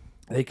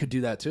 they could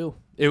do that too.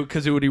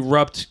 Because it would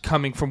erupt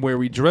coming from where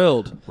we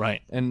drilled.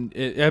 Right.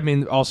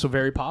 And also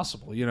very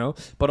possible,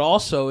 But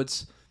also,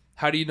 it's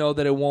how do you know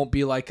that it won't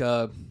be like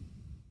a?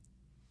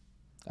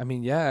 I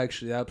mean, yeah,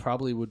 actually, that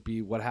probably would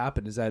be what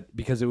happened. Is that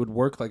because it would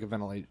work like a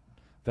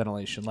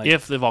ventilation, like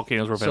If the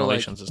volcanoes were So,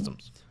 ventilation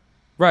systems.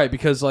 right?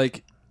 Because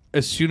like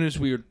as soon as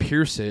we would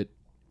pierce it,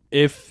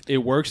 if it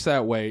works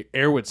that way,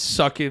 air would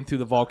suck in through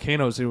the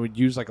volcanoes and it would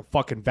use like a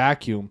fucking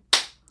vacuum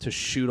to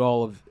shoot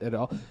all of it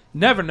all.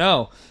 Never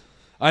know.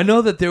 I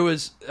know that there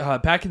was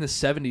back in the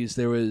 70s.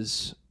 There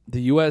was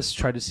the U.S.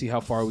 tried to see how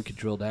far we could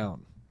drill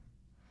down.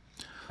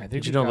 I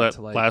think Did you we know got that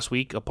to, like, last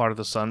week a part of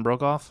the sun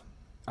broke off?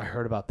 I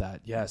heard about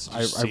that. Yes, Did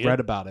you see I read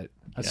it? about it.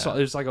 I Yeah. saw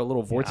there's like a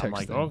little vortex. I'm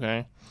like, thing.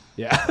 okay.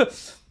 Yeah.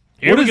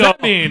 Here What we does go.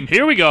 that mean?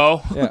 Here we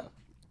go. Yeah.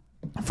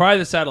 Fry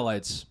the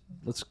satellites.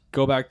 Let's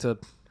go back to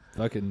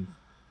fucking.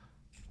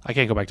 I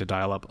can't go back to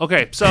dial-up.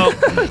 Okay, so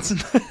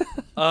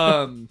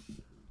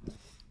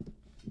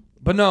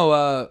But no.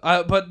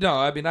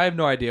 I mean, I have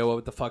no idea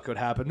what the fuck would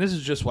happen. This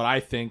is just what I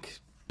think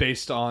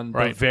based on the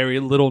Right. very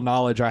little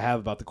knowledge I have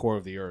about the core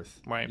of the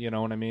Earth. Right. You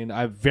know what I mean?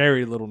 I have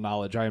very little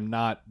knowledge. I am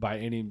not by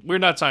any. we're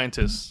not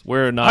scientists.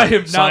 We're not I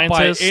am not by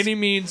scientists. any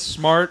means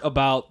smart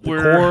about the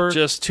We're core.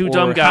 just two or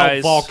dumb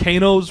guys. How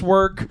volcanoes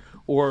work,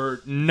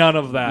 or none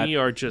of that. We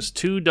are just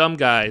two dumb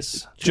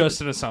guys.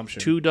 Just an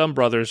assumption. Two dumb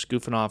brothers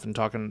goofing off and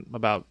talking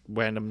about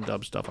random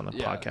dumb stuff on the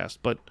Yeah. podcast.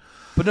 But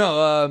But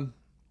no,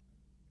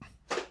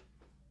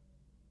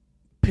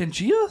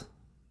 Pangea,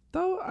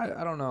 though?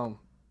 I don't know.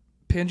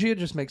 Pangea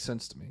just makes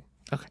sense to me.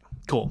 okay,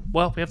 cool.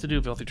 Well, we have to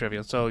do filthy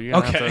trivia, so you're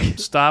gonna have Okay. to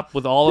stop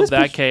with all of This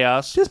that bitch-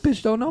 chaos This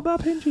bitch don't know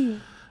about Pangea.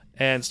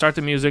 and start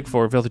the music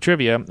for filthy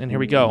trivia. And here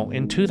we go.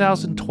 In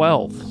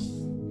 2012,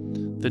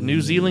 the New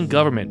Zealand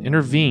government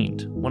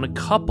intervened when a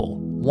couple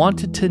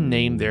wanted to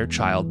name their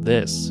child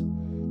this.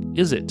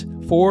 Is it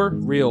 4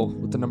 real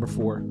with the number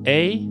 4.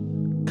 A.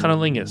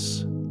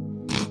 Cunnilingus,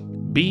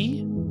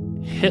 B.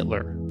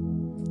 Hitler,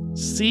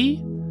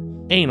 C.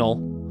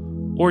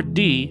 Anal, or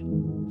D.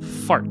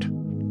 Fart?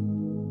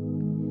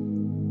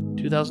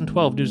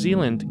 2012, New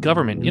Zealand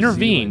government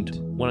intervened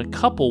when a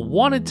couple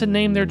wanted to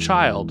name their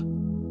child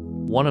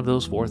one of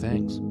those 4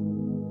 things.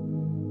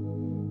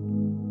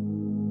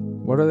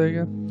 What are they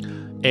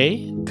again?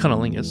 A.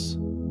 Cunnilingus,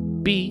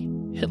 B.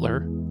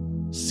 Hitler,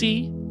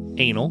 C.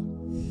 Anal,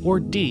 or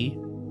D.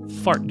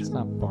 Fart? It's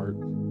not Bart.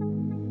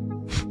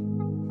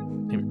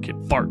 Kid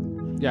fart.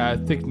 Yeah, I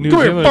think New Come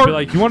here, Zealand would be fart.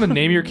 like, you want to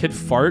name your kid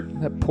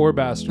Fart? That poor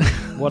bastard.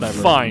 Whatever.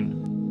 Fine.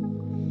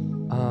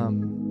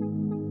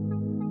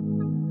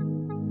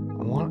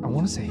 I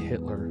want to say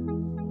Hitler,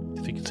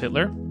 You think it's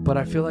Hitler? but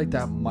I feel like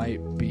that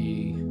might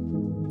be.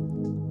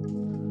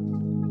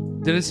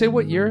 Did it say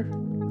what year?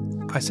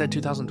 I said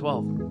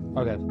 2012.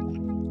 Okay. I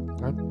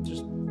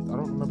don't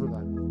remember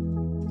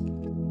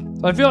that.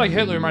 So I feel like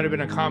Hitler might have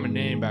been a common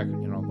name back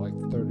in, like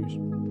the 30s.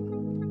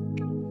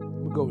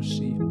 We'll go with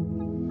C.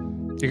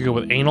 You could go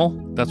with anal.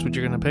 That's what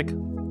you're gonna pick. Who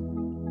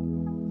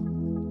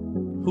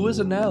is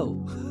an L?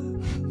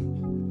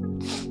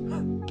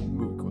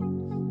 Movie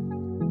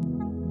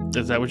quote.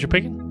 Is that what you're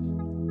picking?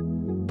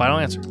 Final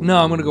answer. No,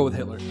 I'm gonna go with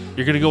Hitler.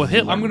 You're gonna go with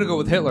Hitler. I'm gonna go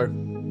with Hitler.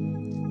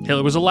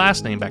 Hitler was a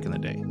last name back in the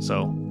day,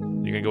 so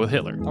you're gonna go with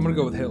Hitler. I'm gonna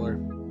go with Hitler.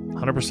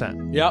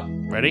 100%. Yep.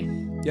 Ready?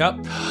 Yep.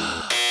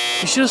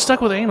 You should have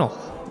stuck with anal.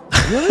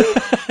 Really?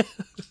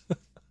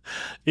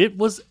 It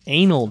was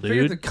anal, I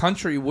figured dude. the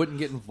country wouldn't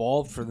get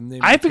involved for them.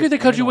 I figured the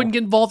country wouldn't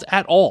get involved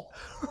at all.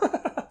 All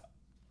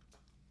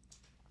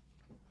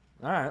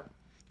right.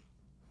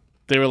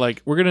 They were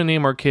like, we're gonna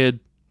name our kid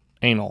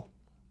Anal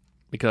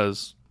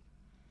because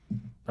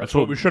That's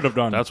what we should have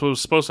done. that's what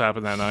was supposed to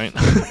happen that night.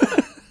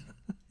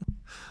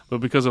 But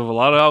because of a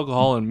lot of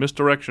alcohol and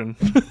misdirection,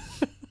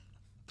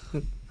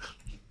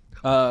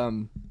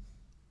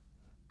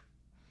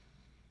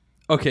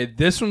 Okay,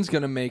 this one's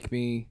gonna make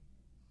me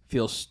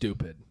feel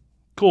stupid.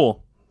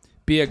 cool.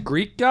 Be a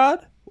Greek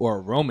god or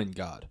a Roman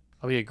god?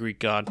 I'll be a Greek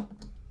god.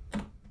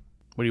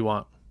 What do you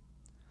want?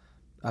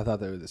 I thought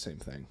they were the same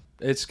thing.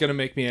 It's gonna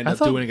make me end I up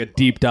thought- doing a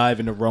deep dive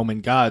into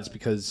Roman gods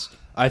because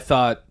I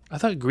thought I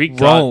thought Greek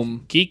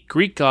Rome.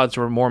 Greek gods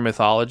were more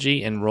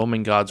mythology, and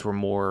Roman gods were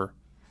more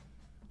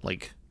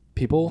like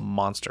people.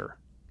 monster.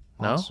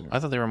 Monster. No, I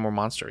thought they were more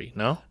monstery.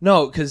 No,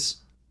 No, because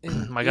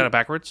I got it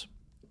backwards.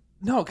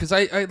 no, because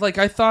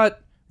I thought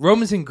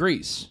Rome is in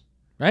Greece,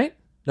 right?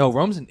 No,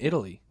 Rome's in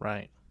Italy.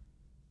 Right.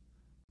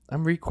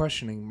 I'm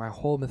re-questioning my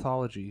whole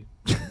mythology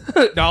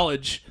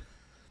knowledge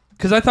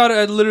because I thought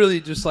I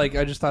literally just thought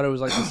it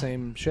was like the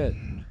same shit.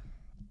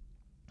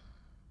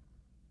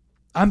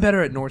 I'm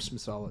better at Norse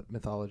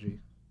mythology.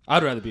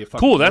 I'd rather be a fucking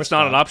Cool. Norse That's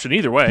not god. an option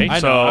either way. I know.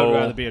 so I'd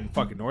rather be a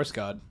fucking Norse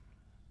god.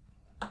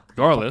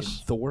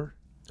 regardless, Thor.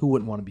 Who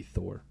wouldn't want to be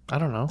Thor? I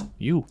don't know.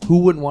 You. Who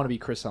wouldn't want to be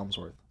Chris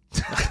Hemsworth?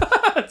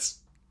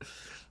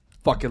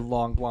 Fucking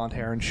long blonde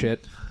hair and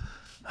shit.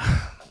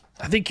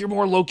 I think you're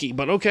more Loki,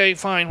 but okay,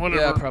 fine,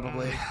 whatever. Yeah,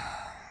 probably.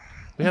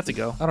 We have to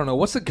go. I don't know.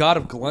 What's the god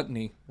of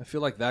gluttony? I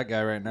feel like that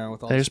guy right now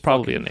with all There's these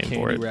probably a fucking name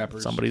for candy it.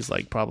 Wrappers. Somebody's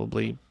like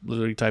probably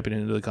literally typing it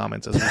into the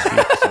comments as we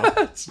speak.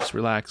 So just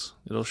relax.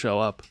 It'll show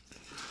up.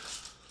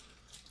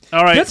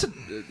 All right. That's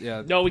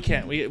yeah. No, we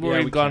can't. We've we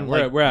gone. can't.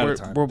 We're- Like, we're out of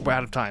time. We're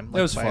out of time.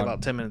 It was by fun.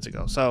 about 10 minutes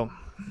ago. So,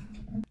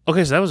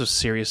 okay, so that was a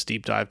serious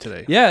deep dive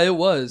today. Yeah, it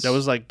was. That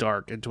was like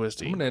dark and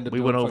twisty. I'm gonna end up We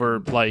doing went over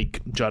like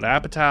Judd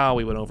Apatow.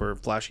 We went over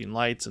flashing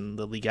lights and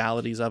the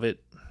legalities of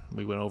it.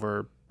 We went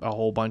over a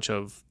whole bunch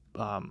of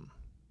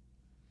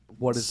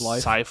what is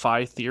life?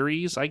 sci-fi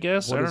theories. I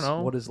guess I don't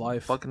know. What is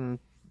life? Fucking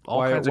all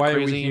Why, kinds of why are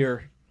crazy. we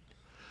here?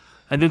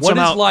 And then What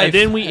somehow, is life? and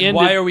then we and ended.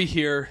 why are we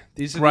here?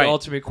 These are Right. the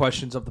ultimate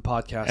questions of the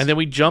podcast. And then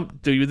we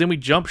jump. Then we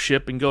jump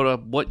ship and go to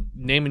what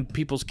naming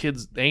people's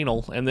kids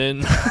anal, and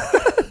then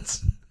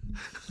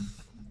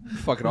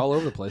fucking all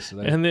over the place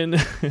today. and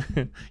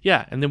then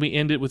yeah, and then we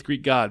end it with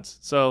Greek gods.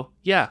 So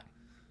yeah,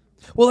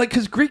 Well, like,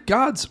 because Greek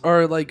gods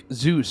are like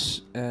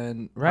Zeus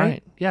and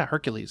right. yeah,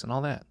 Hercules and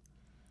all that.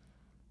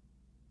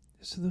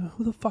 So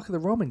who the fuck are the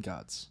Roman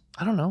gods?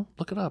 I don't know.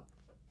 Look it up.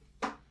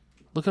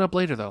 Look it up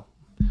later, though.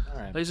 All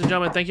right. Ladies and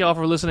gentlemen, thank you all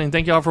for listening.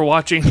 Thank you all for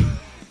watching.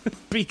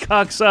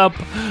 Peacocks up.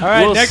 All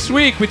right. Next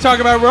week we talk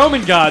about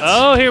Roman gods.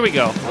 Oh, here we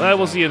go.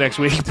 We'll see you next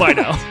week. Bye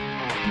now.